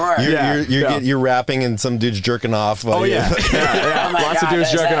whatever. Sure. You're rapping and some dude's jerking off. Oh yeah. Oh my Lots God, of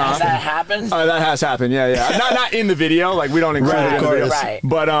dudes jerking off. Has that happened? That has happened. Yeah. Not in the video. Like, we don't include it in the video. Right.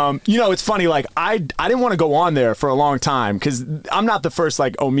 But you know, it's funny. Like, I didn't want to go on there for a long time, because I'm not the first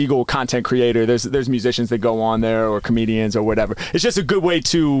like Omegle content creator. There's musicians that go on there, or comedians or whatever. It's just a good way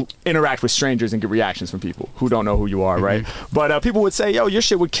to interact with strangers and get reactions from people who don't know who you are, right? But people would say, yo, your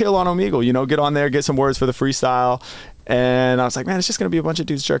shit would kill on Omegle. You know, get on there, get some words for the freestyle. And I was like, man, it's just going to be a bunch of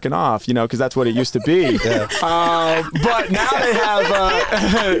dudes jerking off, you know, because that's what it used to be. But now they have,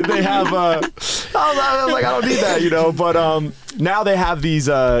 I was like, I don't need that, you know. But now they have these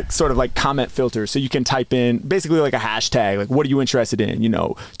sort of like comment filters. So you can type in basically like a hashtag, like, what are you interested in? You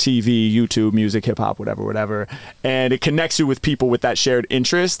know, TV, YouTube, music, hip hop, whatever. And it connects you with people with that shared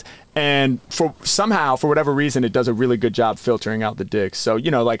interest. And for whatever reason, it does a really good job filtering out the dicks. So,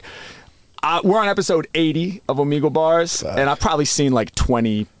 you know, like, we're on episode 80 of Omegle Bars, and I've probably seen like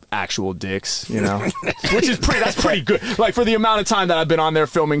 20 actual dicks, you know, that's pretty good. Like, for the amount of time that I've been on there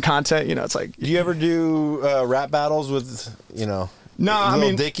filming content, you know, it's like. Do you ever do rap battles with, you know,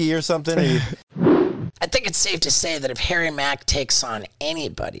 Lil Dicky or something? I think it's safe to say that if Harry Mack takes on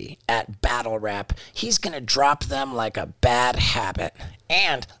anybody at battle rap, he's going to drop them like a bad habit.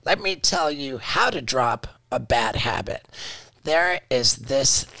 And let me tell you how to drop a bad habit. There is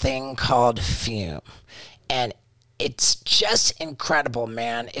this thing called fume, and it's just incredible,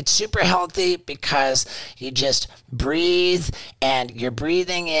 man. It's super healthy because you just breathe, and you're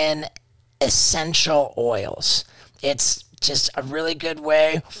breathing in essential oils. It's just a really good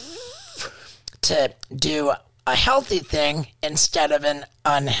way to do a healthy thing instead of an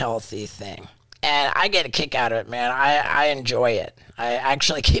unhealthy thing. And I get a kick out of it, man. I enjoy it. I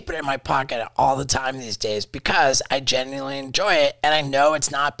actually keep it in my pocket all the time these days because I genuinely enjoy it, and I know it's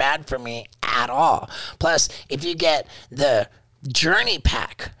not bad for me at all. Plus, if you get the Journey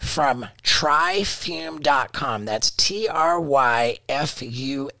Pack from tryfume.com, that's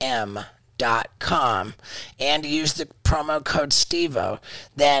TRYFUM.com, and use the promo code STEVO,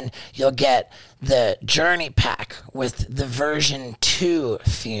 then you'll get the Journey Pack with the version 2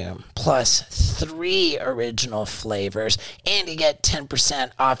 fume plus 3 original flavors, and you get 10%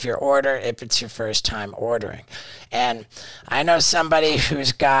 off your order if it's your first time ordering. And I know somebody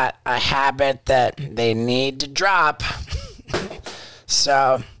who's got a habit that they need to drop.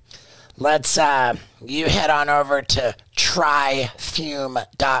 So let's you head on over to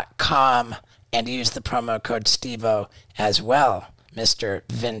tryfume.com and use the promo code STEVO as well, Mr.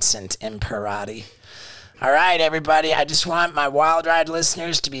 Vincent Imperati. All right, everybody, I just want my Wild Ride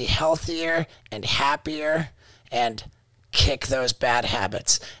listeners to be healthier and happier and kick those bad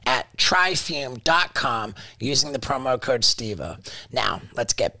habits at tryfume.com using the promo code STEVO. Now,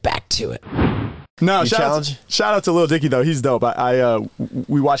 let's get back to it. No, shout out to Lil Dicky though. He's dope.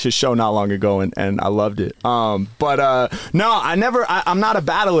 We watched his show not long ago and I loved it. I'm not a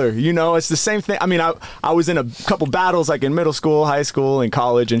battler. You know, it's the same thing. I mean, I was in a couple battles like in middle school, high school, and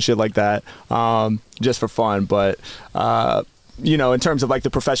college and shit like that, just for fun. But you know, in terms of like the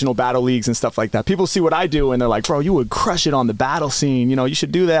professional battle leagues and stuff like that, people see what I do and they're like, bro, you would crush it on the battle scene. You know, you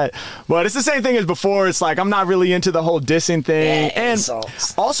should do that. But it's the same thing as before. It's like, I'm not really into the whole dissing thing. And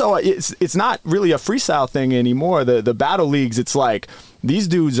also, it's not really a freestyle thing anymore. The battle leagues, it's like, these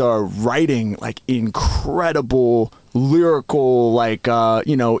dudes are writing like incredible lyrical, like,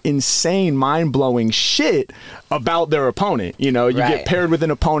 you know, insane, mind-blowing shit about their opponent. You know, you get paired with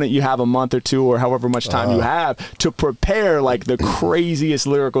an opponent, you have a month or two or however much time you have to prepare like the craziest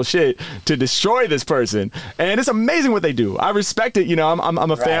lyrical shit to destroy this person. And it's amazing what they do. I respect it, you know,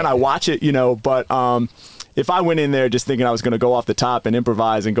 I'm a fan, I watch it, you know, but if I went in there just thinking I was going to go off the top and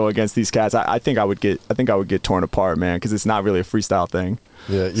improvise and go against these cats, I think I would get torn apart, man, because it's not really a freestyle thing.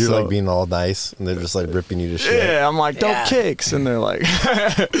 Yeah, you're like being all nice, and they're just like ripping you to shit. Yeah, I'm like, dope kicks, and they're like,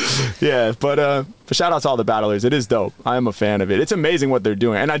 yeah. But shout out to all the battlers. It is dope. I am a fan of it. It's amazing what they're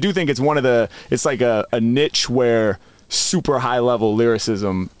doing, and I do think it's it's like a niche where super high level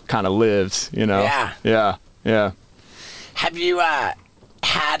lyricism kind of lives. You know? Yeah. Have you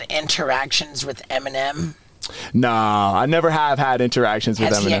had interactions with Eminem? No, I never have had interactions with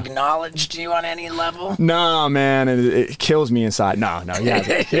Eminem. Has he acknowledged you on any level? No, man, and it kills me inside. No, he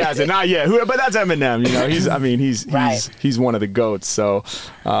hasn't. He hasn't. Not yet. But that's Eminem. You know, he's one of the goats. So,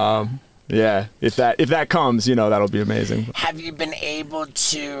 yeah, if that comes, you know, that'll be amazing. Have you been able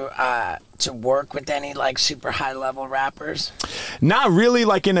to work with any like super high level rappers? Not really,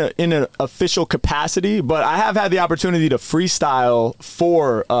 like in an official capacity, but I have had the opportunity to freestyle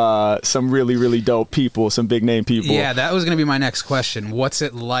for some really, really dope people, some big name people. Yeah, that was gonna be my next question. What's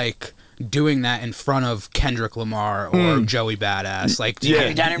it like doing that in front of Kendrick Lamar or Joey Badass? Like, do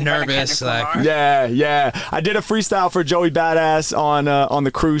you get nervous? Like, yeah. I did a freestyle for Joey Badass on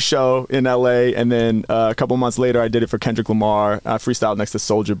the Cruise show in LA, and then a couple months later, I did it for Kendrick Lamar. I freestyled next to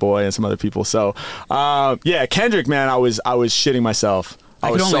Soulja Boy and some other people. So, yeah, Kendrick, man, I was shitting myself.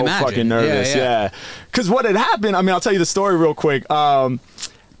 I was so fucking nervous. Yeah. Because what had happened, I mean, I'll tell you the story real quick.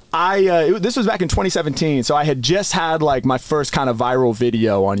 This was back in 2017, so I had just had like my first kind of viral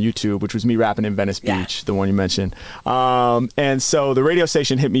video on YouTube, which was me rapping in Venice Beach, the one you mentioned. And so the radio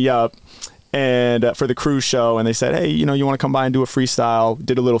station hit me up and for the Cruise show, and they said, hey, you know, you want to come by and do a freestyle?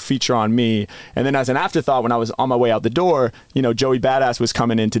 Did a little feature on me. And then as an afterthought, when I was on my way out the door, you know, Joey Badass was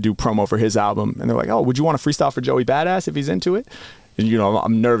coming in to do promo for his album, and they're like, oh, would you want to freestyle for Joey Badass if he's into it? And, you know,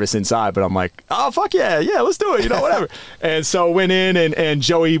 I'm nervous inside, but I'm like, oh, fuck yeah, let's do it, you know, whatever. And so went in, and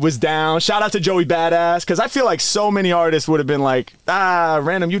Joey was down. Shout out to Joey Badass, because I feel like so many artists would have been like,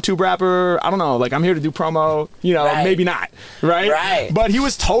 random YouTube rapper, I don't know, like, I'm here to do promo, you know, maybe not, right? But he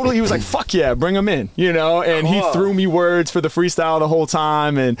was like, fuck yeah, bring him in, you know, and he threw me words for the freestyle the whole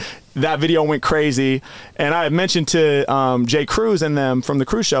time, and that video went crazy. And I had mentioned to Jay Cruz and them from the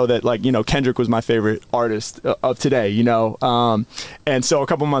Cruise show that, like, you know, Kendrick was my favorite artist of today, you know. And so a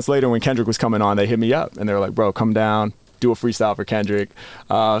couple months later when Kendrick was coming on, they hit me up and they were like, bro, come down, do a freestyle for Kendrick.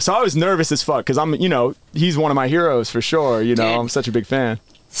 So I was nervous as fuck because I'm, you know, he's one of my heroes for sure. You know, I'm such a big fan.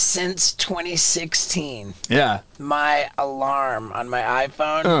 Since 2016, my alarm on my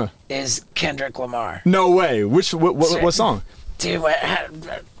iPhone is Kendrick Lamar. No way. What song? Dude,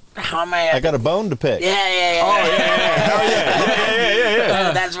 how am I? I got a bone to pick. Yeah. Oh,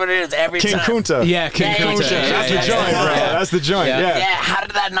 yeah. That's what it is every King time. Kunta. Yeah, King Kunta. That's the joint, bro. That's the joint. Yeah. How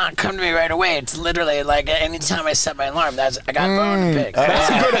did that not come to me right away? It's literally like anytime I set my alarm, I got a bone to pick.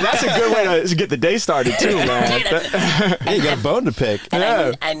 That's a good way to get the day started too, man. You got a bone to pick.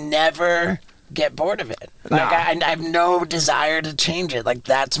 And I never get bored of it. Like I have no desire to change it. Like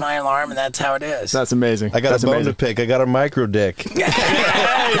that's my alarm, and that's how it is. That's amazing. I got a bone to pick. I got a micro dick.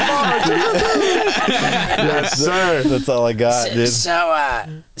 Yes, sir. That's all I got, dude. So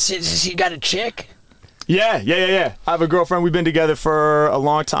you got a chick? Yeah. I have a girlfriend. We've been together for a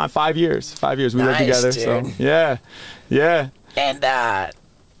long time. 5 years. 5 years. We lived together. Dude. So yeah. And the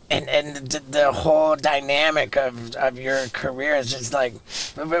whole dynamic of your career is just like,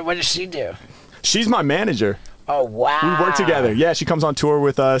 what does she do? She's my manager. Oh, wow. We work together. Yeah, she comes on tour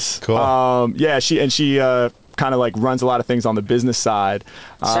with us. Cool. She kind of like runs a lot of things on the business side.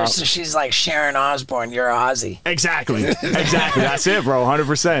 So she's like Sharon Osbourne. You're Ozzy. Exactly. That's it, bro.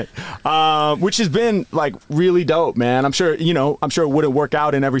 100%. Which has been like really dope, man. I'm sure it wouldn't work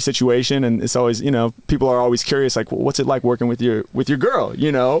out in every situation, and it's always, you know, people are always curious, like, well, what's it like working with your girl,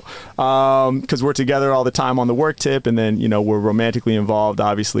 you know? Because we're together all the time on the work tip, and then, you know, we're romantically involved,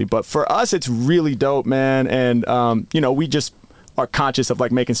 obviously. But for us, it's really dope, man. And you know, we just are conscious of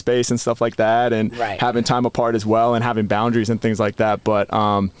like making space and stuff like that, and having time apart as well, and having boundaries and things like that. But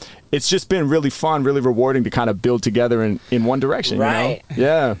it's just been really fun, really rewarding to kind of build together in one direction. Right. You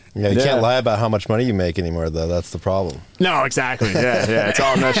know? Yeah. You can't lie about how much money you make anymore, though. That's the problem. No, exactly. Yeah. It's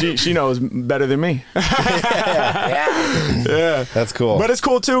all no. She knows better than me. Yeah. That's cool. But it's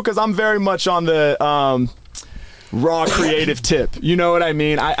cool too because I'm very much on the raw creative tip, you know what I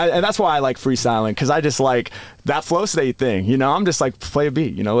mean? And that's why I like freestyling, because I just like that flow state thing, you know? I'm just like, play a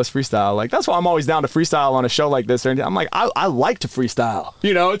beat, you know, let's freestyle. Like, that's why I'm always down to freestyle on a show like this or anything. I'm like, I like to freestyle,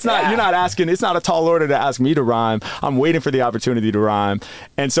 you know? It's not, you're not asking, it's not a tall order to ask me to rhyme. I'm waiting for the opportunity to rhyme.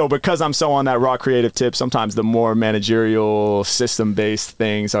 And so because I'm so on that raw creative tip, sometimes the more managerial system-based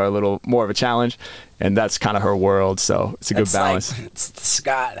things are a little more of a challenge, and that's kind of her world, so it's a good balance. Like, it's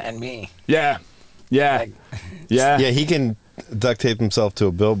Scott and me. Yeah. Yeah. Like, Yeah. Yeah, he can duct tape himself to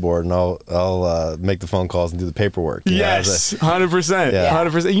a billboard, and I'll make the phone calls and do the paperwork. Yes, 100%. Yeah.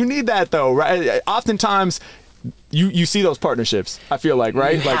 100%. You need that though, right? Oftentimes, you see those partnerships. I feel like,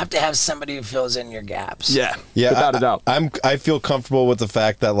 right? You like, have to have somebody who fills in your gaps. Yeah, Yeah, without a doubt. I feel comfortable with the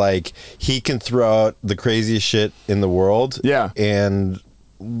fact that like he can throw out the craziest shit in the world. Yeah. And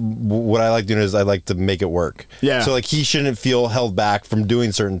what I like doing is I like to make it work. Yeah. So like he shouldn't feel held back from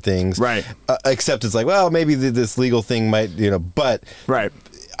doing certain things. Right. Except it's like, well, maybe this legal thing might, but Right.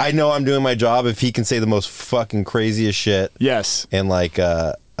 I know I'm doing my job if he can say the most fucking craziest shit. Yes. And like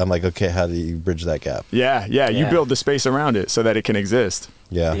I'm like, okay, how do you bridge that gap? Yeah. You build the space around it so that it can exist.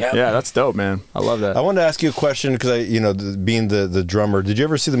 Yeah. Yep. Yeah, that's dope, man. I love that. I wanted to ask you a question because being the drummer, did you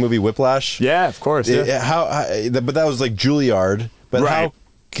ever see the movie Whiplash? Yeah, of course. Yeah. But that was like Juilliard. But Right.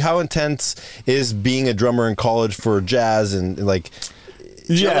 how intense is being a drummer in college for jazz and like?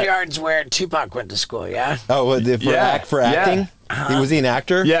 Juilliard's where Tupac went to school, yeah? Oh, for acting? Yeah. Was he an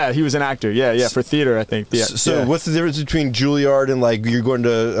actor? Yeah, he was an actor. Yeah, for theater, I think. Yeah. So what's the difference between Juilliard and like you're going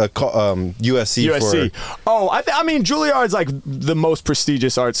to USC? USC. I mean, Juilliard's like the most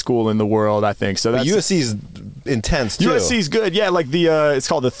prestigious art school in the world, I think. So But that's USC's intense too. USC's good. Yeah, like it's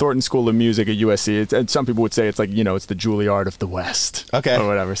called the Thornton School of Music at USC. And some people would say it's like, it's the Juilliard of the West. Okay. Or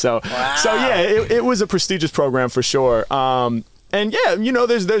whatever. So Wow. so yeah, it was a prestigious program for sure. And yeah,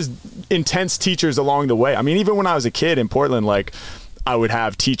 there's intense teachers along the way. I mean, even when I was a kid in Portland, like I would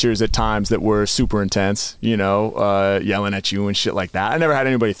have teachers at times that were super intense, yelling at you and shit like that. I never had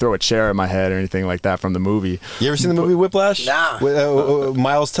anybody throw a chair at my head or anything like that from the movie. You ever seen the movie Whiplash? Nah. With,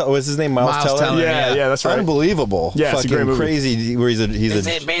 what's his name? Miles Teller? Teller. Yeah, that's right. Unbelievable. Yeah, it's a fucking great movie. crazy. Where he's Is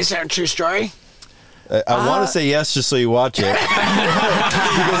it based on a true story? I want to say yes, just so you watch it.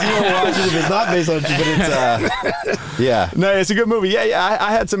 Because you won't watch it if it's not based on. But it's yeah. No, it's a good movie. Yeah.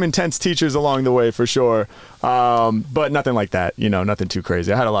 I had some intense teachers along the way for sure, but nothing like that. Nothing too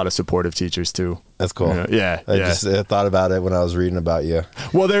crazy. I had a lot of supportive teachers too. That's cool. Yeah. I just thought about it when I was reading about you.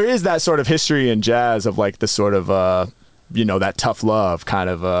 Well, there is that sort of history in jazz of like the sort of that tough love kind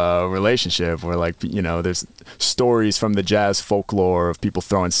of relationship where like there's stories from the jazz folklore of people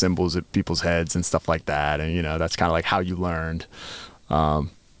throwing cymbals at people's heads and stuff like that, and that's kind of like how you learned.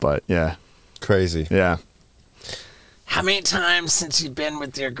 But yeah, Crazy. yeah. How many times since you've been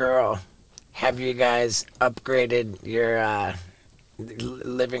with your girl have you guys upgraded your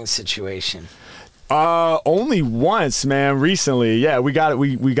living situation? Only once, man. Recently, yeah, we got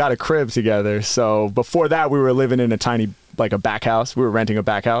a crib together. So before that, we were living in a tiny, like a back house. We were renting a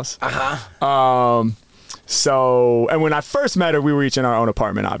back house. So, and when I first met her, we were each in our own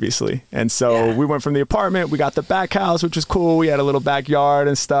apartment, obviously. And so we went from the apartment, we got the back house, which was cool. We had a little backyard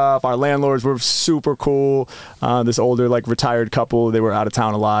and stuff. Our landlords were super cool. This older, like retired couple, they were out of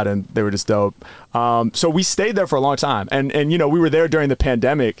town a lot and they were just dope. So we stayed there for a long time. And we were there during the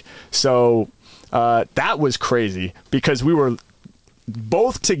pandemic. So that was crazy because we were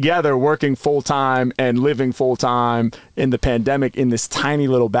both together working full-time and living full-time in the pandemic in this tiny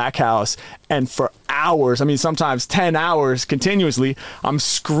little back house. And for hours, I mean, sometimes 10 hours continuously, I'm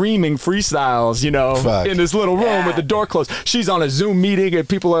screaming freestyles, in this little room with the door closed. She's on a Zoom meeting and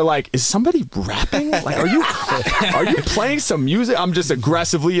people are like, is somebody rapping? Like, are you playing some music? I'm just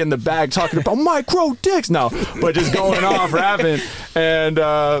aggressively in the bag talking about micro dicks. No, but just going off rapping. And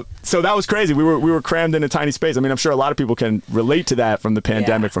so that was crazy. We were crammed in a tiny space. I mean, I'm sure a lot of people can relate to that from the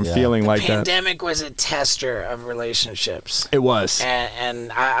pandemic, from feeling like that. The pandemic was a tester of relationships. It was.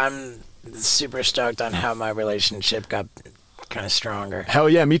 And I'm super stoked on how my relationship got kind of stronger. Hell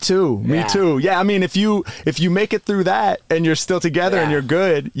yeah, me too. Me too. Yeah, I mean, if you make it through that and you're still together and you're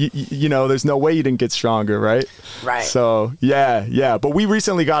good, you know, there's no way you didn't get stronger, right? Right. So yeah. But we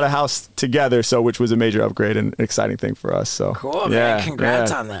recently got a house together, which was a major upgrade and an exciting thing for us. So cool, man.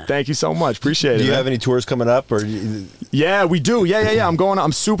 Congrats on that. Thank you so much. Appreciate it. Do you have any tours coming up, or? Yeah, we do. Yeah.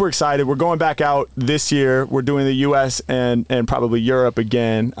 I'm super excited. We're going back out this year. We're doing the U.S. and probably Europe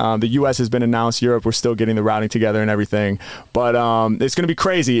again. The U.S. has been announced. Europe, we're still getting the routing together and everything. But it's going to be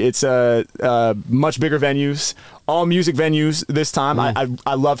crazy. It's much bigger venues, all music venues this time.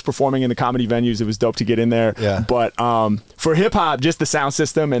 I loved performing in the comedy venues. It was dope to get in there. Yeah. But for hip hop, just the sound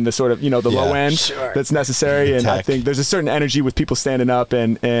system and the sort of, the low end that's necessary. And I think there's a certain energy with people standing up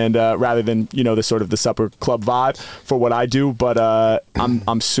and rather than, the sort of the supper club vibe for what I do. But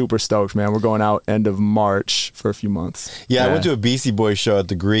I'm super stoked, man. We're going out end of March for a few months. Yeah, I went to a Beastie Boys show at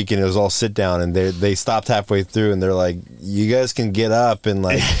the Greek and it was all sit down and they stopped halfway through and they're like, you guys can get up and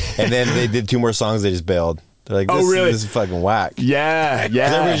then they did 2 more songs, they just bailed. They're like, this is fucking whack. Yeah.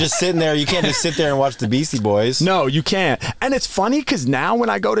 Everybody's just sitting there. You can't just sit there and watch the Beastie Boys. No, you can't. And it's funny because now when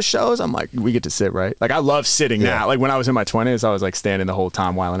I go to shows, I'm like, we get to sit, right? Like, I love sitting now. Like, when I was in my 20s, I was like standing the whole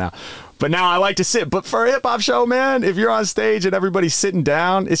time, whiling out. But now I like to sit. But for a hip-hop show, man, if you're on stage and everybody's sitting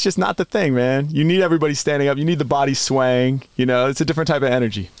down, it's just not the thing, man. You need everybody standing up. You need the body swaying. You know, it's a different type of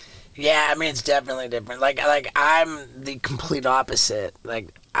energy. Yeah, I mean, it's definitely different. Like I'm the complete opposite. Like,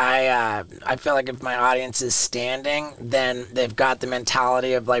 I feel like if my audience is standing, then they've got the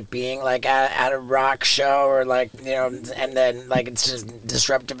mentality of like being like at a rock show or like, you know, and then like it's just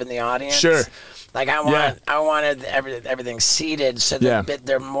disruptive in the audience. Sure. Like I wanted everything seated so that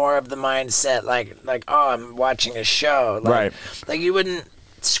they're more of the mindset like oh, I'm watching a show. Like, right. Like you wouldn't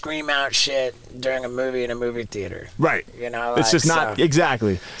scream out shit during a movie in a movie theater. Right. You know, it's just not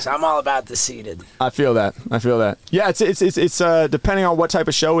exactly. So I'm all about the seated. I feel that. Yeah, it's depending on what type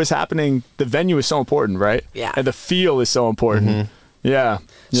of show is happening, the venue is so important, right? Yeah. And the feel is so important. Mm-hmm. Yeah.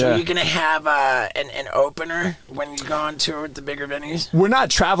 So you're gonna have an opener when you go on tour with the bigger venues? We're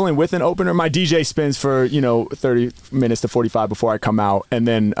not traveling with an opener. My DJ spins for 30 minutes to 45 before I come out, and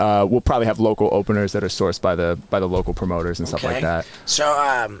then we'll probably have local openers that are sourced by the local promoters and stuff like that.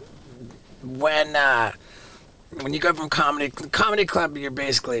 So when you go from comedy club, you're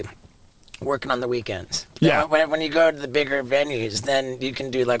basically working on the weekends. Yeah. When you go to the bigger venues, then you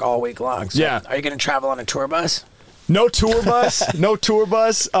can do like all week long. So are you gonna travel on a tour bus? No tour bus.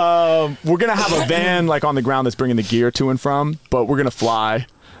 We're going to have a van like on the ground that's bringing the gear to and from, but we're going to fly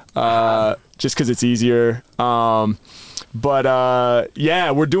just because it's easier. We're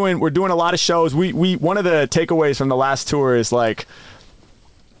doing a lot of shows. We one of the takeaways from the last tour is like,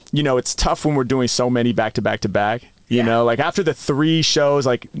 you know, it's tough when we're doing so many back to back to back. You know, like after the 3 shows,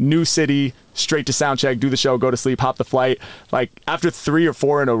 like new city, straight to sound check, do the show, go to sleep, hop the flight. Like after 3 or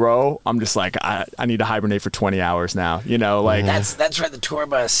 4 in a row, I'm just like, I need to hibernate for 20 hours now. You know, like that's where the tour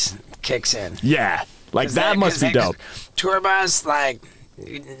bus kicks in. Yeah, like that must be dope. Tour bus, like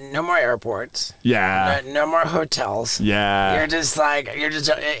no more airports. Yeah. No more hotels. Yeah. You're just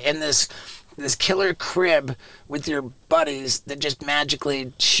in this killer crib with your buddies that just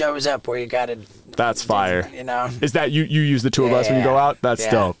magically shows up where you gotta. That's fire. You know. Is that you use the tour bus when you go out? That's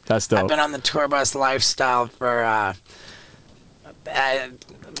dope. That's dope. I've been on the tour bus lifestyle for a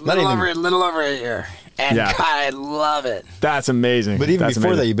little over a year. And God, I love it. That's amazing. But even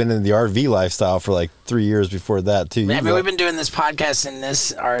before that, you've been in the RV lifestyle for like 3 years before that too. I mean, we've been doing this podcast in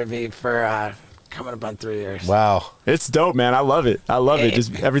this RV for coming up on 3 years. Wow. It's dope, man. I love it. It.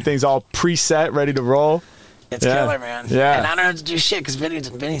 Just everything's all preset, ready to roll. It's killer, man. Yeah. And I don't have to do shit because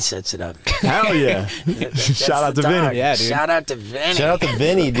Vinny sets it up. Hell yeah. Shout out to Vinny. Yeah, dude. Shout out to Vinny. Shout out to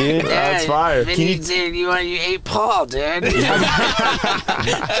Vinny, dude. That's fire. Vinny, dude, you ate Paul, dude. Can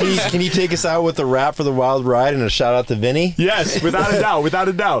you take us out with a rap for the wild ride and a shout out to Vinny? Yes, without a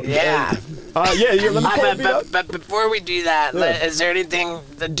doubt. Yeah. Let me pull it up. But before we do that, is there anything?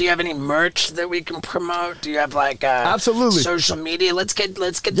 Do you have any merch that we can promote? Do you have like absolutely social media? Let's get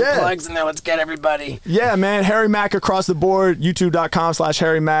the plugs in there. Let's get everybody. Yeah, man. Harry Mack across the board.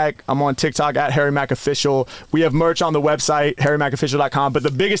 YouTube.com/Harry Mack. I'm on TikTok at Harry Mack Official. We have merch on the website HarryMackOfficial.com. But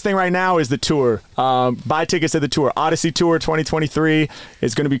the biggest thing right now is the tour. Buy tickets to the tour. Odyssey Tour 2023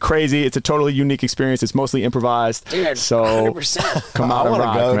 is going to be crazy. It's a totally unique experience. It's mostly improvised. Dude, so 100%. Come out and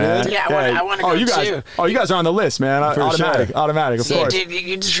rock, go, man. Dude. Yeah, I want to go too. Oh, you guys are on the list, man. Automatic, of course. Dude,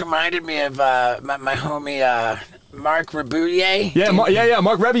 you just reminded me of my homie Mark Rebouillet. Yeah,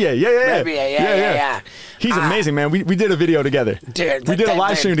 Mark Rebier. Yeah. He's amazing, man. We did a video together. Dude, we did a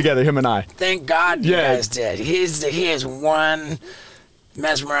live stream together, him and I. Thank God you guys did. He is one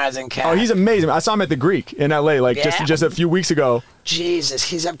mesmerizing cat. Oh, he's amazing. I saw him at the Greek in LA just a few weeks ago. Jesus,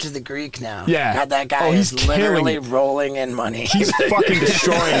 he's up to the Greek now. Yeah. God, that guy is literally rolling in money. He's fucking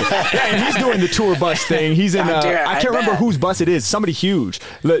destroying it. Yeah, and he's doing the tour bus thing. He's in, I can't remember whose bus it is. Somebody huge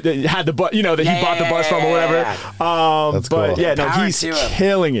had the bus, that he bought the bus from or whatever. That's cool. But he's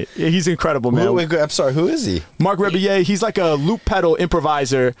killing it. He's incredible, man. Wait, I'm sorry, who is he? Mark Rebier. He's like a loop pedal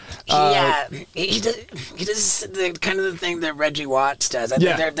improviser. He does the kind of the thing that Reggie Watts does. I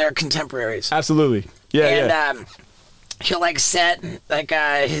think they're contemporaries. Absolutely. Yeah. He'll like set like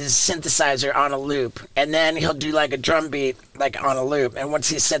his synthesizer on a loop, and then he'll do like a drum beat like on a loop, and once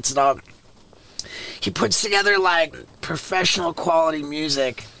he sets it up, he puts together like professional quality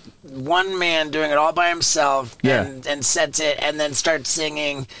music, one man doing it all by himself, and sets it, and then starts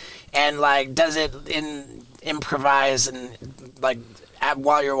singing, and like does it improvise and like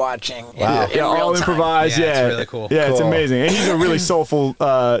while you're watching. Wow. In all real time. improvised. Yeah, it's really cool. Yeah, it's amazing. And he's a really soulful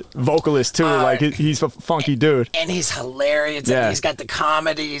vocalist too. He's a funky dude. And he's hilarious. Yeah. And he's got the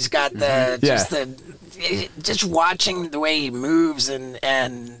comedy. He's got the just watching the way he moves and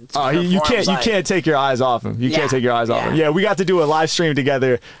you can't take your eyes off him. You can't take your eyes off him. Yeah, we got to do a live stream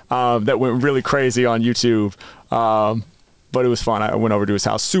together that went really crazy on YouTube. But it was fun. I went over to his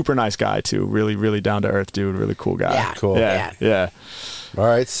house. Super nice guy too. Really, really down to earth dude. Really cool guy. Yeah, cool. Yeah. All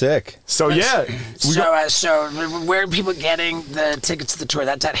right, sick. So so where are people getting the tickets to the tour?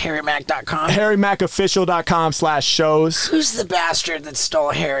 That's at harrymack.com. harrymackofficial.com/shows. Who's the bastard that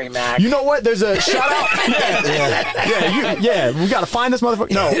stole Harry Mack? You know what? There's a shout out. We got to find this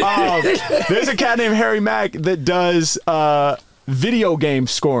motherfucker. No, there's a cat named Harry Mack that does video game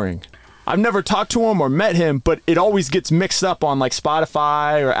scoring. I've never talked to him or met him, but it always gets mixed up on like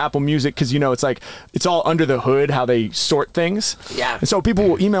Spotify or Apple Music because, it's like it's all under the hood how they sort things. Yeah. And so people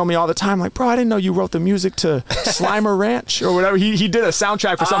will email me all the time like, bro, I didn't know you wrote the music to Slimer Ranch or whatever. He did a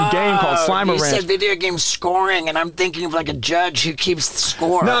soundtrack for some game called Slimer Ranch. You said video game scoring, and I'm thinking of like a judge who keeps the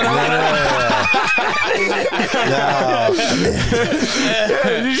score. No.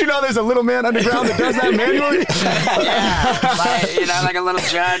 Did you know there's a little man underground that does that manually? Like a little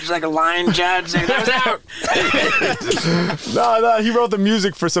judge, like a line judge. That was out. No, he wrote the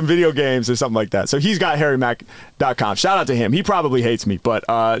music for some video games or something like that. So he's got harrymack.com. Shout out to him. He probably hates me, but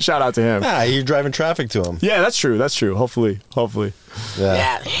shout out to him. Yeah, you're driving traffic to him. Yeah, that's true. Hopefully.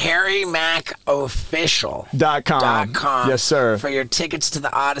 Yeah, harrymackofficial.com. Yes, sir. For your tickets to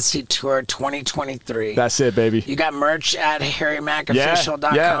the Odyssey Tour 2023. That's it, baby. You got merch at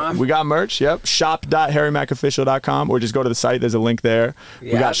harrymackofficial.com? Yeah, we got merch. Yep. Shop.harrymackofficial.com, or just go to the site. There's a link there.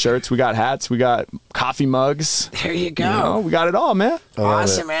 Yep. We got shirts. We got hats. We got coffee mugs. There you go. We got it all, man.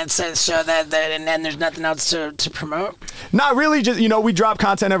 Awesome, man. So that and then there's nothing else to promote? Not really. Just, we drop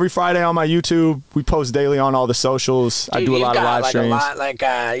content every Friday on my YouTube. We post daily on all the socials. Dude, I do a lot of live streams. You're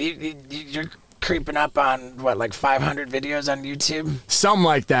creeping up on what, 500 videos on YouTube? Something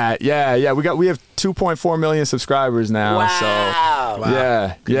like that. Yeah. We have 2.4 million subscribers now. Wow. So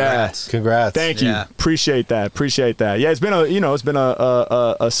yeah. Congrats. Thank you. Yeah. Appreciate that. Yeah, it's been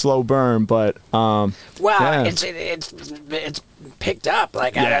a slow burn, but it's picked up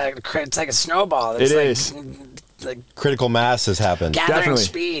it's like a snowball. It is. Like critical mass has happened. Gathering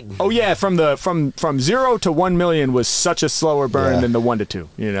speed. Oh yeah, from 0 to 1 million was such a slower burn than the 1 to 2.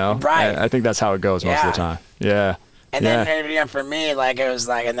 Right. I think that's how it goes most of the time. Yeah. And then for me, it was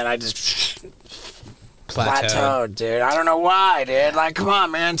and then I just plateaued, dude. I don't know why, dude. Come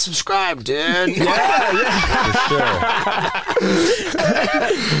on, man, subscribe, dude. Yeah. For sure.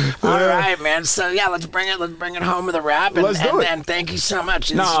 All right, man. So let's bring it home with a rap. And, let's do it. And thank you so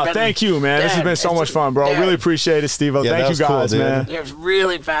much. Thank you, man. This has been so much fun, bro. Really appreciate it, Steve-O. Yeah, thank you guys, cool, man. It was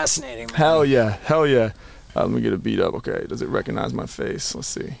really fascinating, man. Hell yeah. Let me get a beat up. Okay, does it recognize my face? Let's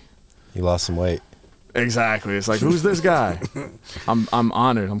see. You lost some weight. Exactly. It's like, who's this guy? I'm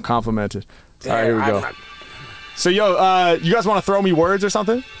honored. I'm complimented. All right, here we go. So, you guys want to throw me words or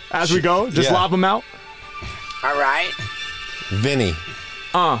something as we go? Just lob them out. All right. Vinny.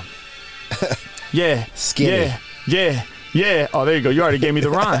 Yeah. Skinny. Yeah. Oh, there you go. You already gave me the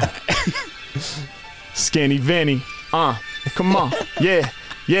rhyme. Skinny Vinny. Come on. Yeah.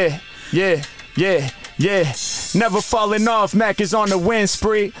 Never falling off, Mack is on the win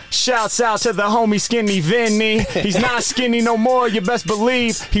spree. Shouts out to the homie Skinny Vinny. He's not skinny no more, you best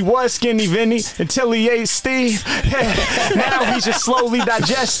believe. He was Skinny Vinny until he ate Steve. Now he's just slowly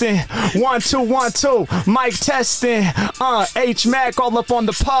digesting. 1 2 1 2, mic testing. H Mack all up on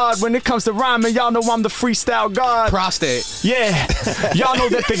the pod. When it comes to rhyming, y'all know I'm the freestyle god. Prostate. Yeah, y'all know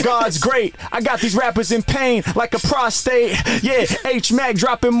that the god's great. I got these rappers in pain like a prostate. Yeah, H Mack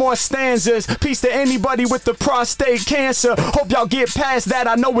dropping more stanzas. Peace to anybody with the prostate cancer. Hope y'all get past that.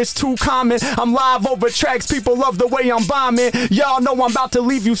 I know it's too common. I'm live over tracks. People love the way I'm bombing. Y'all know I'm about to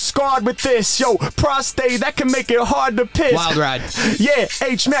leave you scarred with this. Yo, prostate, that can make it hard to piss. Wild ride. Yeah,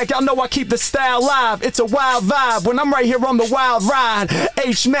 H Mack, y'all know I keep the style live. It's a wild vibe when I'm right here on the wild ride.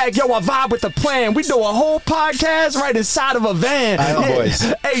 H Mack, yo, I vibe with the plan. We do a whole podcast right inside of a van.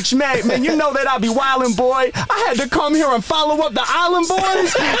 Boys. H Mack, man, you know that I be wildin', boy. I had to come here and follow up the Island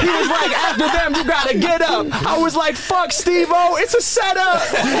Boys. He was like, after them, you gotta get up. I was like, fuck, Steve-O, it's a setup.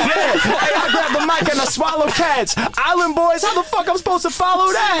 Yeah, hey, I grabbed the mic and I swallow cats. Island Boys, how the fuck I'm supposed to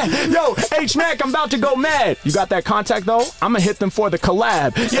follow that? Yo, H Mack, I'm about to go mad. You got that contact though? I'ma hit them for the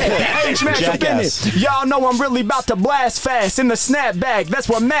collab. Yeah, H Mack, I'm in it. Y'all know I'm really about to blast fast in the snapback. That's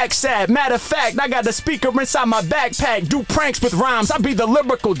what Mack said. Matter of fact, I got the speaker inside my backpack. Do pranks with rhymes. I be the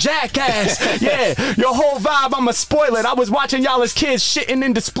lyrical jackass. Yeah, your whole vibe, I'ma spoil it. I was watching y'all as kids shitting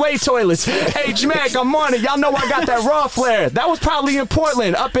in display toilets. H Mack, I'm on it. Y'all know I got that raw flair. That was probably in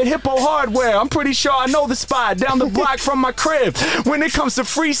Portland, up at Hippo Hardware. I'm pretty sure I know the spot down the block from my crib. When it comes to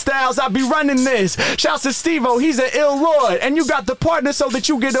freestyles, I be running this. Shouts to Steve-O, he's an ill lord. And you got the partner so that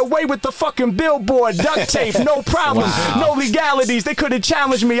you get away with the fucking billboard. Duct tape, no problem. No legalities, they couldn't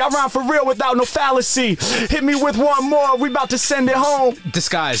challenge me. I rhyme for real without no fallacy. Hit me with one more, we about to send it home.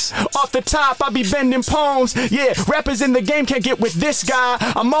 Disguise. Off the top, I be bending poems. Yeah, rappers in the game can't get with this guy.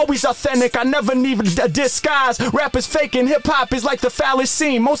 I'm always authentic, I never need a disguise. Rappers faking, hip-hop is like the phallus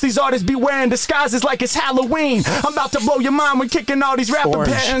scene. Most of these artists be wearing disguises like it's Halloween. I'm about to blow your mind when kicking all these rapper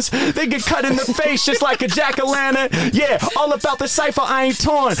patterns. They get cut in the face just like a jack-o'-lantern. Yeah, all about the cypher, I ain't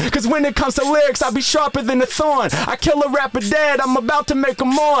torn. Cause when it comes to lyrics, I be sharper than a thorn. I kill a rapper dead, I'm about to make him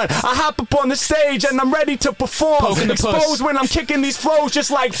mourn. I hop up on the stage and I'm ready to perform. Exposed when I'm kicking these flows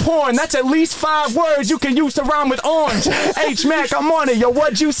just like porn. That's at least 5 words you can use to rhyme with orange. H-Mack, I'm on it. Yo,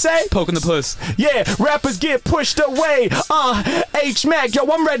 what'd you say? Poking the puss. Yeah, rappers get pushed away. H-Mack, yo,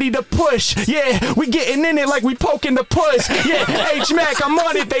 I'm ready to push. Yeah, we getting in it like we poking the puss. Yeah, H-Mack, I'm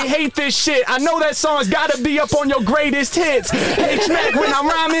on it. They hate this shit. I know that song's gotta be up on your greatest hits. H-Mack, when I'm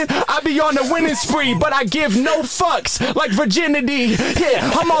rhyming, I be on the winning spree, but I give no fucks like virginity.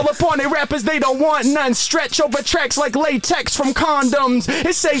 Yeah, I'm all up on it. Rappers, they don't want none. Stretch over tracks like latex from condoms.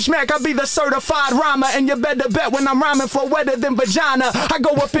 It's H-Mack, I be the certified rhymer, and you better bet when I'm rhyming flow wetter than vagina. I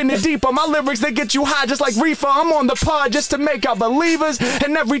go up in the deep on my lyrics, they get you high just like reefer. I'm on the pod just to make out believers,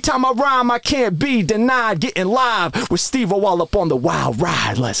 and every time I rhyme, I can't be denied. Getting live with Steve-O all up on the wild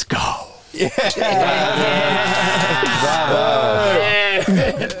ride. Let's go. Yeah.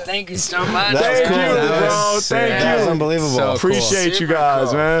 Thank you so much. Thank you, bro. Thank you. That was unbelievable. So Appreciate you guys,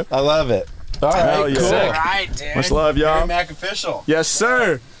 cool. man. I love it. All right, Hell yeah. cool. All right, dude. Much love, y'all. Harry Mack official. Yes,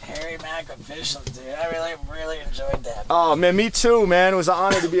 sir. Harry Mack official, dude. I really enjoyed that. Oh, man, me too, man. It was an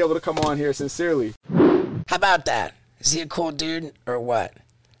honor to be able to come on here, sincerely. How about that? Is he a cool dude or what?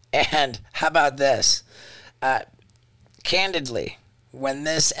 And how about this? Candidly, when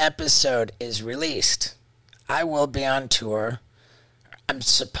this episode is released, I will be on tour. I'm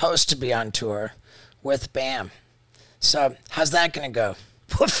supposed to be on tour with BAM. So how's that going to go?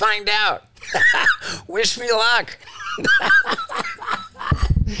 We'll find out. Wish me luck.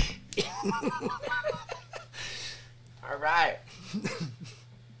 All right.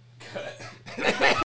 Good.